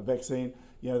COVID vaccine,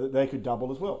 that they could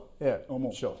double as well. Or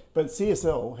more. Sure. But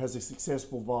CSL has a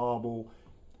successful, viable,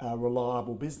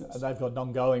 reliable business. And they've got an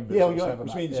ongoing business,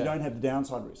 which means you don't have the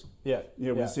downside risk. With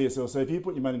CSL. So if you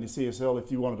put your money into CSL,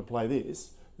 if you wanted to play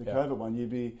this, the COVID one,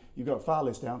 you've got far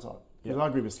less downside. Because I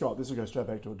agree with Scott, this will go straight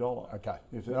back to $1. Okay.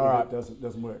 If it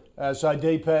doesn't work. So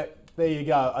Deepak, there you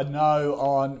go. A no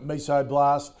on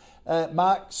Mesoblast.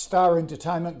 Mark, Star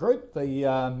Entertainment Group,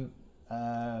 the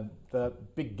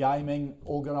big gaming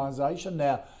organisation.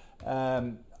 Now,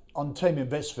 on Team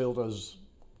Invest filters,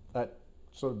 that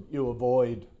sort of you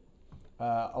avoid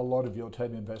a lot of your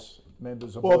Team Invest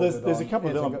members. Well, there's a couple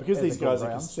of them because these guys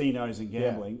are casinos and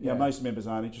gambling. Most members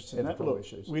aren't interested in that. But look,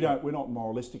 we're not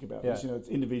moralistic about this. It's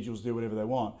individuals do whatever they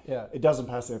want. It doesn't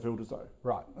pass our filters though.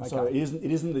 Right. Okay. So it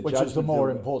isn't the which is the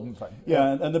more important thing.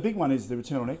 And the big one is the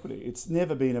return on equity. It's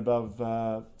never been above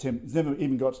 10. It's never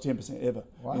even got to 10% ever.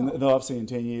 Wow. That I've seen in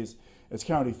 10 years. It's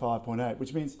currently 5.8,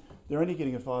 which means they're only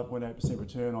getting a 5.8%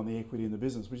 return on the equity in the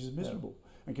business, which is miserable.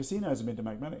 And casinos are meant to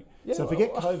make money. So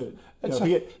forget COVID.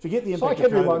 Forget the impact of COVID. It's like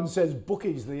everyone says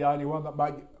bookies the only one that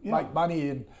make money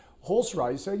in horse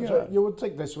racing. You would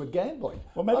think this with gambling.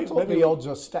 Well, maybe the odds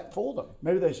are stacked for them.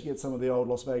 Maybe they should get some of the old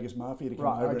Las Vegas mafia to come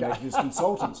over and act as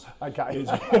consultants. on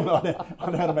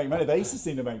how to make money. They used to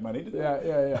seem to make money, didn't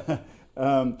they?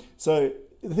 So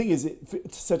the thing is,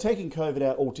 taking COVID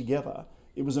out altogether,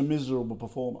 it was a miserable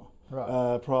performer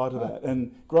prior to that.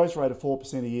 And growth rate of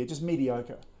 4% a year, just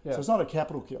mediocre. So it's not a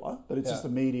capital killer, but it's just a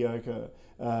mediocre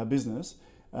business.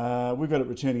 We've got it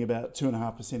returning about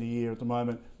 2.5% a year at the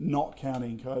moment, not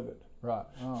counting COVID. Right.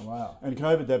 Oh, wow. And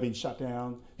COVID, they've been shut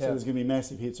down, so there's going to be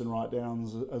massive hits and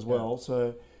write-downs as well.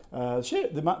 So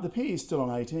the PE is still on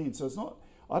 18, so it's not.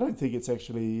 I don't think it's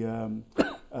actually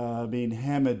been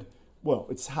hammered. Well,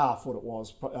 it's half what it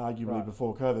was arguably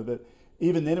before COVID, but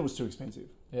even then it was too expensive.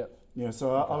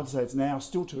 So I would say it's now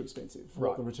still too expensive for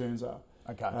what the returns are.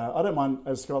 Okay. I don't mind,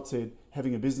 as Scott said,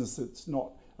 having a business that's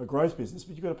not a growth business,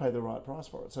 but you've got to pay the right price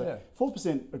for it. So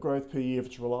 4% of growth per year if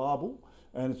it's reliable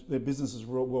and their business is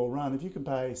well run. If you can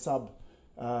pay sub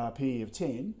PE of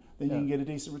 10, then you can get a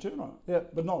decent return on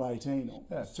it. But not 18.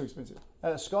 It's too expensive.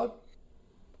 Scott?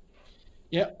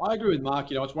 Yeah, I agree with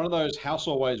Mark. It's one of those house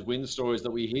always wins stories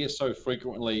that we hear so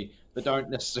frequently that don't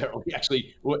necessarily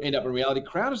actually end up in reality.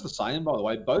 Crown is the same, by the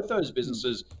way. Both those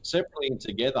businesses, separately and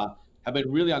together, have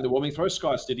been really underwhelming. Throw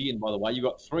Sky City in, by the way. You've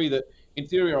got three that, in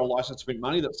theory, are a license to print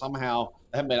money that somehow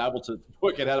they haven't been able to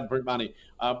work out how to print money,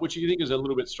 which you think is a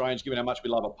little bit strange given how much we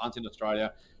love a punt in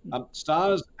Australia.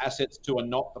 Star's assets too are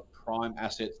not the prime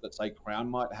assets that, say, Crown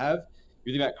might have. If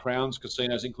you think about Crown's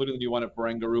casinos, including the new one at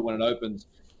Barangaroo when it opens,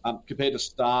 compared to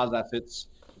Star's assets,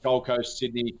 Gold Coast,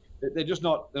 Sydney, they're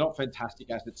not fantastic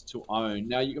assets to own.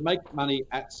 Now, you can make money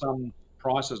at some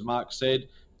price, as Mark said,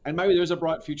 and maybe there is a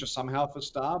bright future somehow for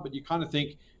Star, but you kind of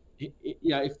think,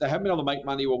 if they haven't been able to make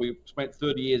money, we've spent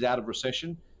 30 years out of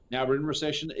recession, now we're in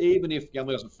recession, even if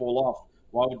gambling doesn't fall off,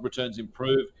 why would returns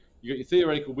improve? You've got your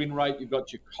theoretical win rate, you've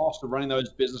got your cost of running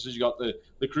those businesses, you've got the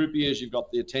croupiers, you've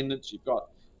got the attendants, you've got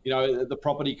the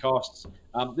property costs.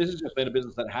 This has just been a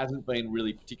business that hasn't been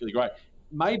really particularly great.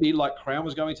 Maybe like Crown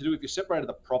was going to do, if you separated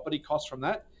the property costs from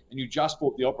that and you just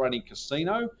bought the operating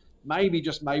casino, maybe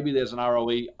there's an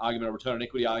ROE argument, a return on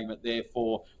equity argument there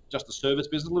for just the service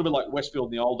business, a little bit like Westfield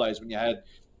in the old days when you had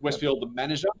Westfield the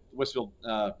manager, Westfield,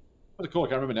 what's it called?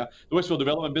 I can't remember now. The Westfield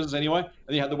development business anyway,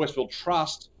 and you had the Westfield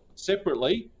Trust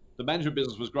separately. The management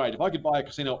business was great. If I could buy a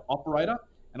casino operator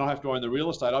and I have to own the real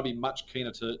estate, I'd be much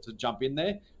keener to jump in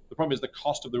there. The problem is the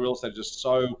cost of the real estate is just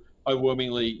so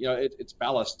overwhelmingly, it's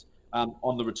ballast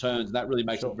on the returns, and that really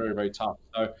makes it very, very tough.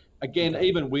 So again,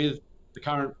 even with the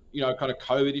current, kind of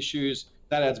COVID issues,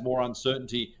 that adds more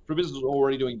uncertainty for a business that's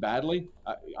already doing badly,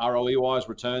 ROE-wise,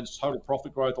 returns, total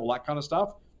profit growth, all that kind of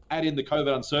stuff. Add in the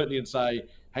COVID uncertainty and say,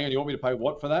 hang on, you want me to pay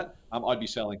what for that? I'd be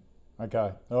selling.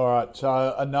 Okay. All right.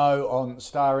 So a no on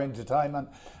Star Entertainment.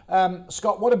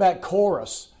 Scott, what about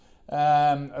Chorus?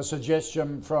 A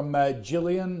suggestion from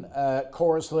Gillian,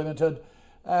 Chorus Limited.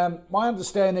 My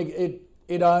understanding,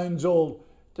 it owns all.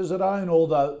 Does it own all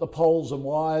the poles and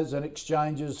wires and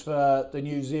exchanges for the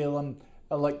New Zealand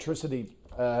electricity,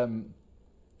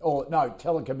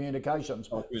 telecommunications,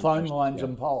 phone lines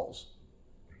and poles?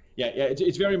 Yeah,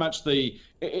 it's very much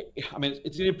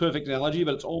it's an imperfect analogy,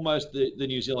 but it's almost the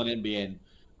New Zealand NBN.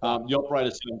 The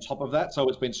operators sit on top of that, so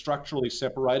it's been structurally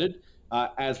separated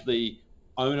as the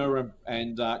owner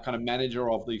and kind of manager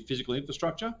of the physical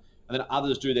infrastructure. and then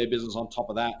others do their business on top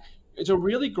of that. It's a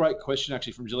really great question,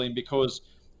 actually, from Gillian, because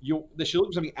they should look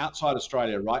for something outside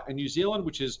Australia, right? And New Zealand,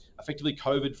 which is effectively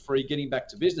COVID-free, getting back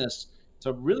to business, it's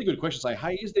a really good question to say,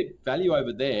 hey, is there value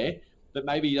over there that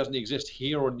maybe doesn't exist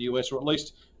here or in the US, or at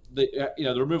least the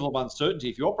removal of uncertainty?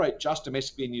 If you operate just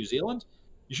domestically in New Zealand,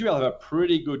 you should be able to have a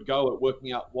pretty good go at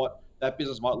working out what that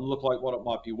business might look like, what it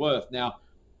might be worth. Now,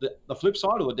 the flip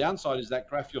side or the downside is that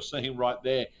graph you're seeing right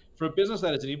there. For a business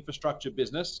that is an infrastructure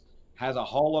business, has a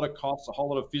whole lot of costs, a whole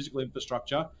lot of physical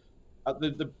infrastructure,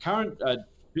 the current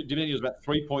dividend yield is about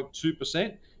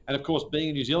 3.2%. And of course, being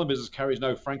a New Zealand business carries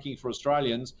no franking for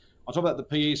Australians. On top of that, the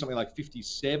PE is something like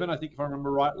 57, I think, if I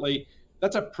remember rightly.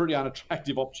 That's a pretty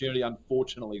unattractive opportunity,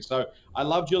 unfortunately. So I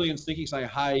love Gillian's thinking, saying,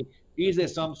 hey, is there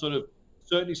some sort of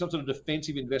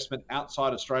defensive investment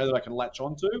outside Australia that I can latch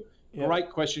onto? Yep. Great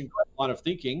question, great line of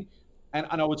thinking. And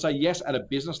I would say yes at a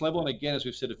business level. And again, as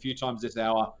we've said a few times this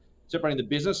hour, separating the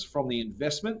business from the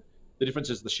investment, the difference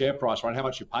is the share price, right? How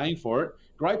much you're paying for it.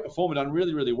 Great performer, done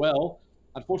really, really well.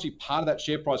 Unfortunately, part of that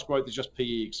share price growth is just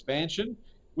PE expansion,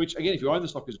 which again, if you own the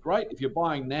stock, is great. If you're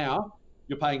buying now,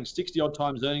 you're paying 60 odd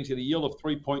times earnings at a yield of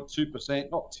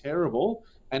 3.2%, not terrible.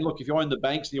 And look, if you own the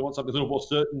banks and you want something a little more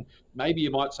certain, maybe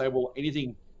you might say, well,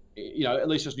 anything, at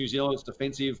least just New Zealand, it's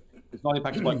defensive. It's not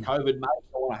impacted by COVID. Maybe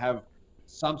I want to have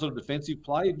some sort of defensive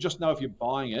play. Just know if you're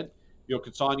buying it, you're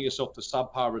consigning yourself to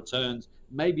subpar returns,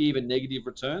 maybe even negative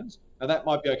returns. Now, that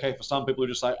might be okay for some people who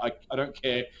just say, I don't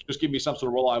care, just give me some sort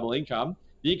of reliable income.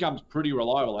 The income's pretty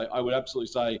reliable. I would absolutely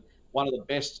say one of the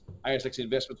best ASX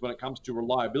investments when it comes to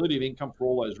reliability of income for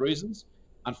all those reasons.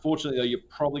 Unfortunately, though, you're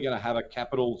probably going to have a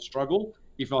capital struggle,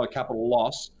 if not a capital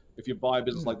loss, if you buy a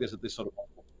business like this at this sort of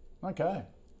level. Okay.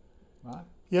 Right.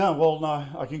 Yeah, well, no,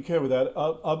 I concur with that.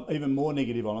 I'm even more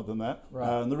negative on it than that.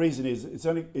 Right. And the reason is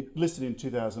it listed in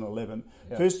 2011.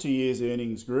 Yep. First 2 years,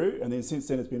 earnings grew, and then since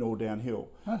then it's been all downhill.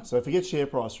 Huh. So forget share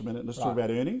price for a minute. Let's talk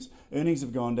about earnings. Earnings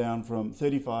have gone down from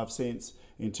 35 cents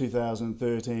in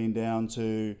 2013 down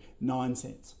to 9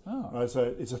 cents. Oh. Right,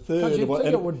 so it's a third of of what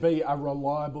it would be a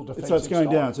reliable defensive So it's going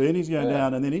stock. down. So earnings are going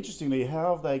down, and then interestingly,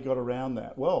 how have they got around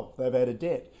that? Well, they've added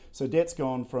debt. So debt's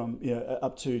gone from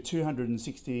up to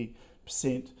 260%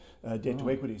 debt to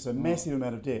equity, so massive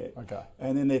amount of debt. Okay.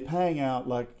 And then they're paying out,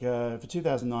 for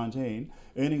 2019,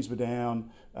 earnings were down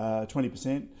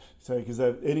 20%. So because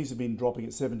earnings have been dropping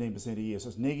at 17% a year, so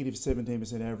it's negative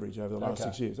 17% average over the last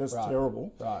 6 years. That's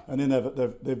terrible. Right. And then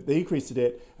they've increased the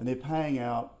debt, and they're paying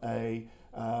out a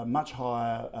much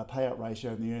higher payout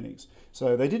ratio than the earnings.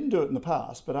 So they didn't do it in the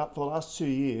past, but up for the last 2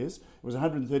 years, it was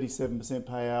 137%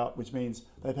 payout, which means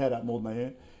they paid out more than they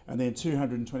earned, and then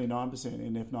 229%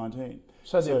 in F19.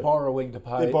 So they're borrowing to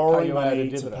pay. They're borrowing pay money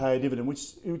to pay a dividend,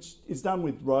 which is done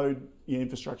with road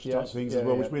infrastructure type things as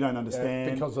well, which we don't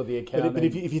understand because of the accounting. But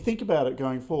if you think about it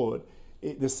going forward,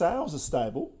 the sales are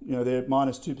stable. They're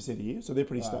minus 2% a year, so they're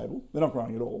pretty stable. They're not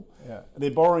growing at all. Yeah.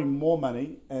 They're borrowing more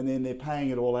money, and then they're paying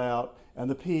it all out, and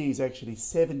the PE is actually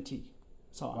 70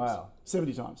 times. Wow.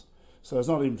 70 times. So it's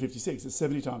not even 56, it's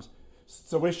 70 times.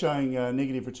 So we're showing a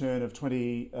negative return of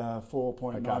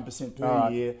 24.9% per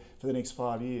year for the next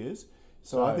 5 years.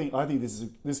 So I think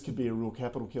this could be a real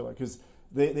capital killer, because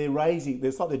they're raising.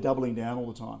 It's like they're doubling down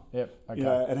all the time. Yep.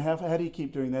 Okay. And how do you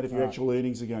keep doing that if your actual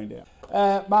earnings are going down?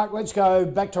 Mark, let's go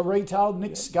back to retail.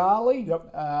 Nick Scali,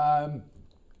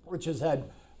 which has had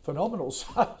phenomenal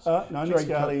sales. Nick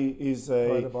Scali is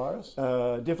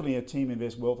definitely a Team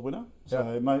Invest Wealth winner.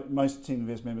 So most Team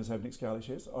Invest members have Nick Scali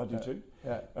shares. I do too.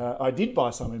 Yeah. I did buy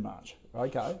some in March.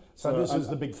 Okay. So this is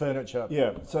the big furniture.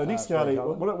 Yeah. So Nick Scali,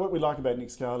 what we like about Nick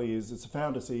Scali is it's a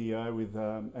founder CEO with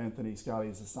Anthony Scali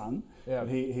as the son. Yeah.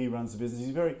 He runs the business.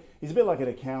 He's a bit like an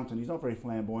accountant. He's not very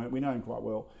flamboyant. We know him quite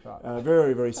well. Right.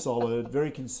 Very, very solid.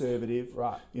 Very conservative.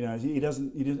 Right.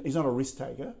 He's not a risk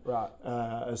taker. Right.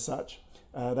 As such.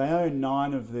 They own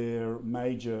 9 of their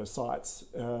major sites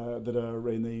that are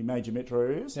in the major metro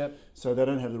areas. Yep. So they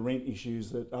don't have the rent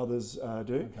issues that others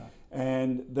do. Okay.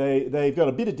 And they've got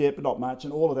a bit of debt, but not much,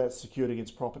 and all of that's secured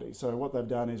against property. So what they've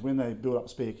done is when they build up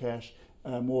spare cash,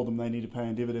 more than they need to pay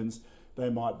in dividends, they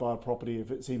might buy a property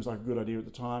if it seems like a good idea at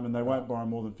the time, and they won't borrow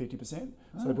more than 50%.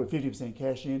 So they put 50%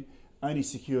 cash in, only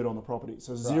secured on the property.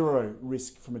 So zero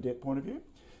risk from a debt point of view.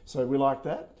 So we like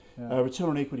that. Return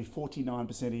on equity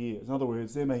 49% a year. In other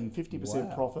words, they're making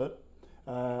 50% profit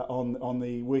on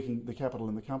the capital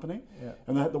in the company. Yeah.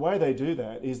 And the way they do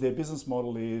that is their business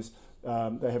model is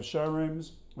they have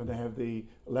showrooms, when they have the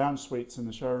lounge suites in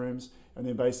the showrooms, and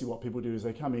then basically what people do is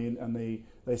they come in and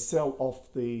they sell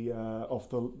off the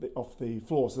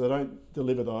floor. So they don't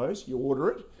deliver those. You order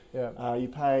it, You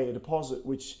pay a deposit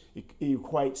which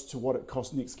equates to what it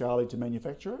cost Nick Scali to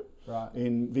manufacture it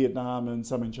in Vietnam and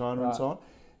some in China and so on.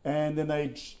 And then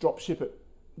they drop ship it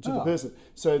to the person.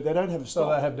 So they don't have stock.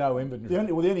 So they have no inventory. They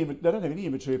don't have any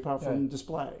inventory apart from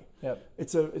display. Yep.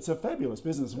 It's a fabulous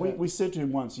business. We said to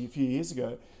him once a few years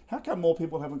ago, how come more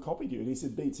people haven't copied you? And he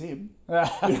said, beats him.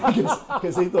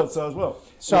 Because he thought so as well.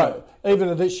 So even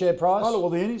at this share price? Well,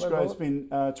 the earnings growth's been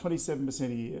 27%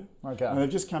 a year. Okay. And they've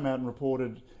just come out and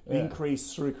reported an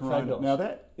increase through Corona. Fabulous. Now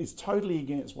that is totally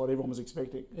against what everyone was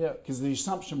expecting. Because the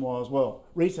assumption was, well,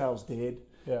 retail's dead.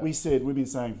 We've been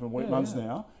saying for months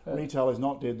now, retail is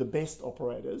not dead. The best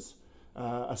operators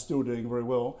are still doing very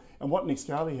well. And what Nick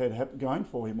Scali had going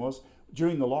for him was,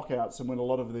 during the lockouts and when a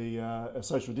lot of the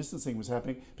social distancing was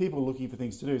happening, people were looking for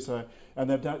things to do. So, and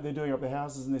they're doing up their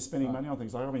houses and they're spending money on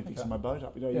things. Like I've been fixing my boat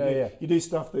up. You do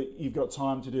stuff that you've got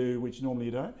time to do, which normally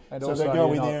you don't. And so also they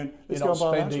go in there and let's go and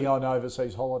buy spending on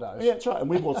overseas holidays. Yeah, that's right. And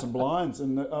we bought some blinds,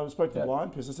 and I spoke to the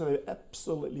blind person. So they're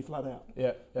absolutely flat out.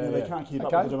 They can't keep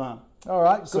up with the demand. All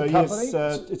right. Good company.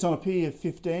 Yes, it's on a PE of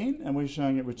 15, and we're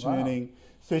showing it returning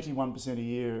 31% a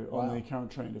year on the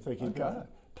current trend if they keep going.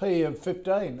 P of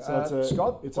 15. So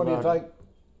Scott, what do you think?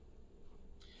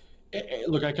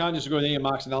 Look, I can't disagree with any of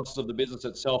Mark's analysis of the business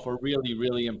itself. A really,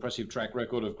 really impressive track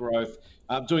record of growth,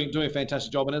 doing a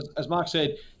fantastic job. And as Mark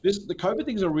said, the COVID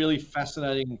thing is a really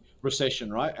fascinating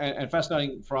recession, right? And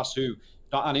fascinating for us who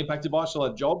are unimpacted by it, still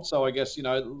have jobs. So I guess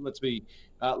let's be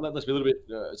a little bit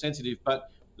sensitive. But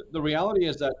the reality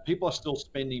is that people are still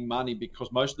spending money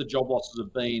because most of the job losses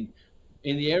have been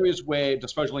in the areas where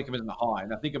disposable income isn't high.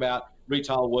 Now think about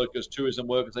retail workers, tourism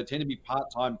workers. They tend to be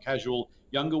part-time, casual,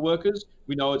 younger workers.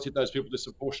 We know it's hit those people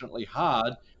disproportionately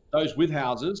hard. Those with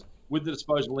houses, with the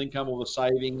disposable income or the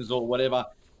savings or whatever,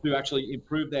 to actually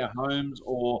improve their homes.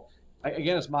 Or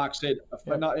again, as Mark said,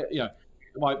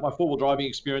 my four-wheel driving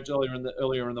experience earlier in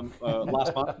the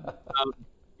last month.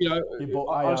 You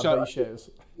bought ARB shares.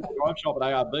 Drive shop at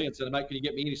ARB and said, mate, can you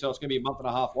get me in? He said, it's going to be a month and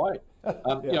a half wait.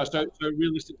 So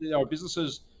realistically, there are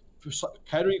businesses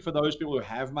catering for those people who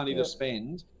have money to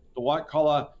spend. The white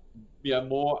collar,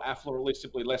 more affluent, or at least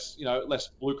simply less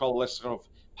blue collar, less sort of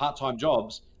part-time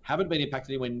jobs haven't been impacted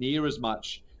anywhere near as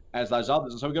much as those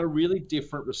others. And so we've got a really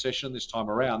different recession this time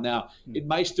around. Now, it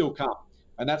may still come,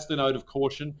 and that's the note of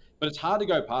caution, but it's hard to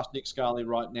go past Nick Scali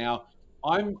right now.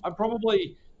 I'm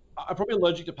probably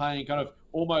allergic to paying kind of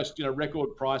almost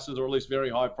record prices, or at least very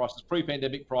high prices,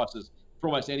 pre-pandemic prices for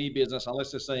almost any business,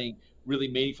 unless they're seeing really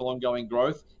meaningful ongoing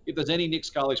growth. If there's any, Nick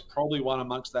Scali's probably one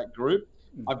amongst that group.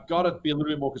 I've got to be a little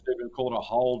bit more conservative and call it a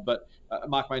hold, but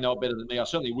Mark may know it better than me. I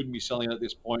certainly wouldn't be selling it at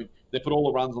this point. They put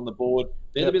all the runs on the board.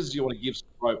 They're the business you want to give some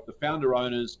growth. The founder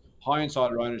owners, high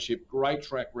insider ownership, great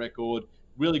track record,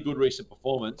 really good recent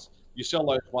performance. You sell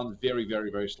those ones very, very,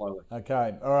 very slowly.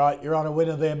 Okay. All right. You're on a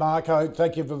winner there, Marco.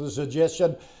 Thank you for the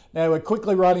suggestion. Now, we're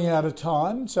quickly running out of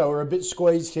time, so we're a bit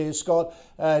squeezed here, Scott.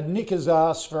 Nick has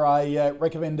asked for a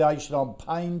recommendation on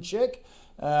Pain Check.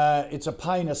 It's a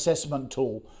pain assessment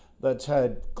tool that's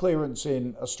had clearance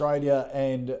in Australia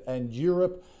and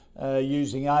Europe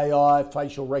using AI,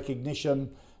 facial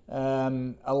recognition,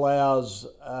 allows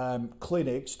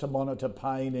clinics to monitor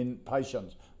pain in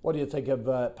patients. What do you think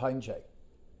of Pain Check?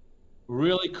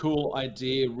 Really cool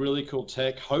idea, really cool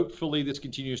tech. Hopefully this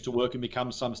continues to work and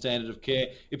becomes some standard of care.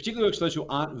 It particularly works for those who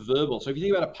aren't verbal. So if you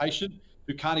think about a patient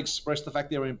who can't express the fact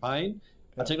they're in pain,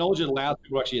 a technology that allows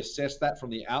people to actually assess that from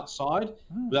the outside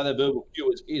without their verbal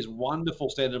cue is wonderful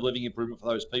standard of living improvement for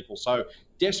those people. So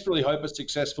desperately hope it's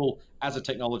successful as a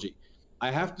technology. I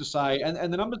have to say, and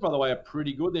the numbers, by the way, are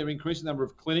pretty good. They're increasing the number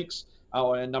of clinics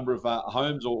or a number of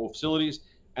homes or facilities,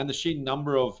 and the sheer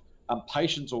number of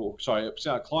clients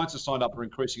are signed up are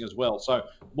increasing as well. So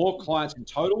more clients in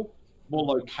total, more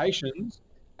locations,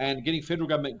 and getting federal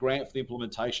government grant for the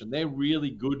implementation. They're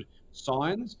really good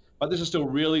signs, but this is still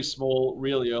really small,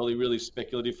 really early, really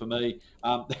speculative for me.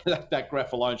 That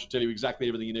graph alone should tell you exactly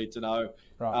everything you need to know.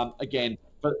 Right. Again,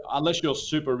 but unless you're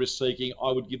super risk seeking,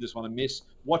 I would give this one a miss.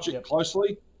 Watch it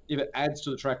closely. If it adds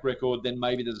to the track record, then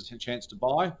maybe there's a chance to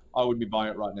buy. I wouldn't be buying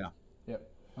it right now.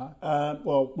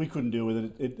 Well, we couldn't deal with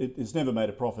it. It's never made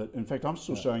a profit. In fact, I'm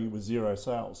still showing it with zero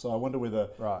sales. So I wonder whether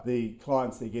the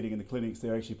clients they're getting in the clinics,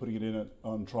 they're actually putting it in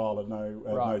on trial at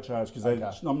no charge, because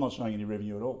I'm not showing any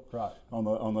revenue at all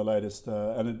on the latest.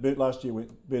 And last year we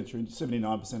went through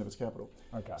 79% of its capital.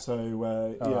 Okay.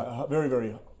 So very,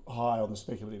 very high on the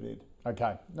speculative end.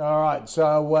 Okay. All right.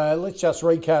 So let's just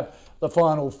recap the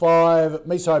final five.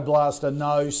 Mesoblaster,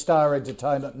 no. Star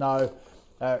Entertainment, no.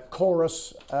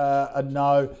 Chorus, a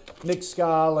no. Nick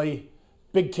Scali,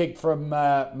 big tick from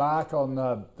Mark on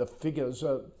the figures,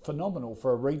 phenomenal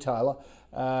for a retailer.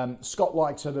 Scott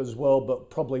likes it as well, but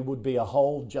probably would be a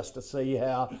hold just to see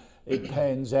how it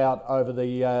pans out over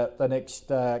the next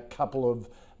couple of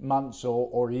months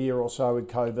or year or so with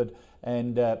COVID.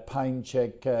 And pain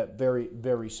check, very,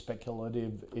 very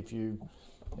speculative. If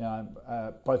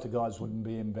both the guys wouldn't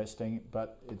be investing,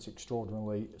 but it's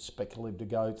extraordinarily speculative to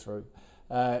go through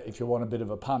if you want a bit of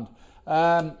a punt.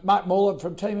 Mark Moreland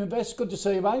from Team Invest, good to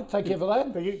see you, mate. Thank you for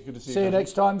that. Thank you. Good to see you. See you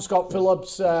next time. Scott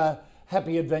Phillips,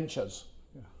 happy adventures.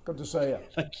 Good to see you.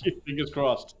 Thank you. Fingers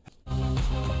crossed.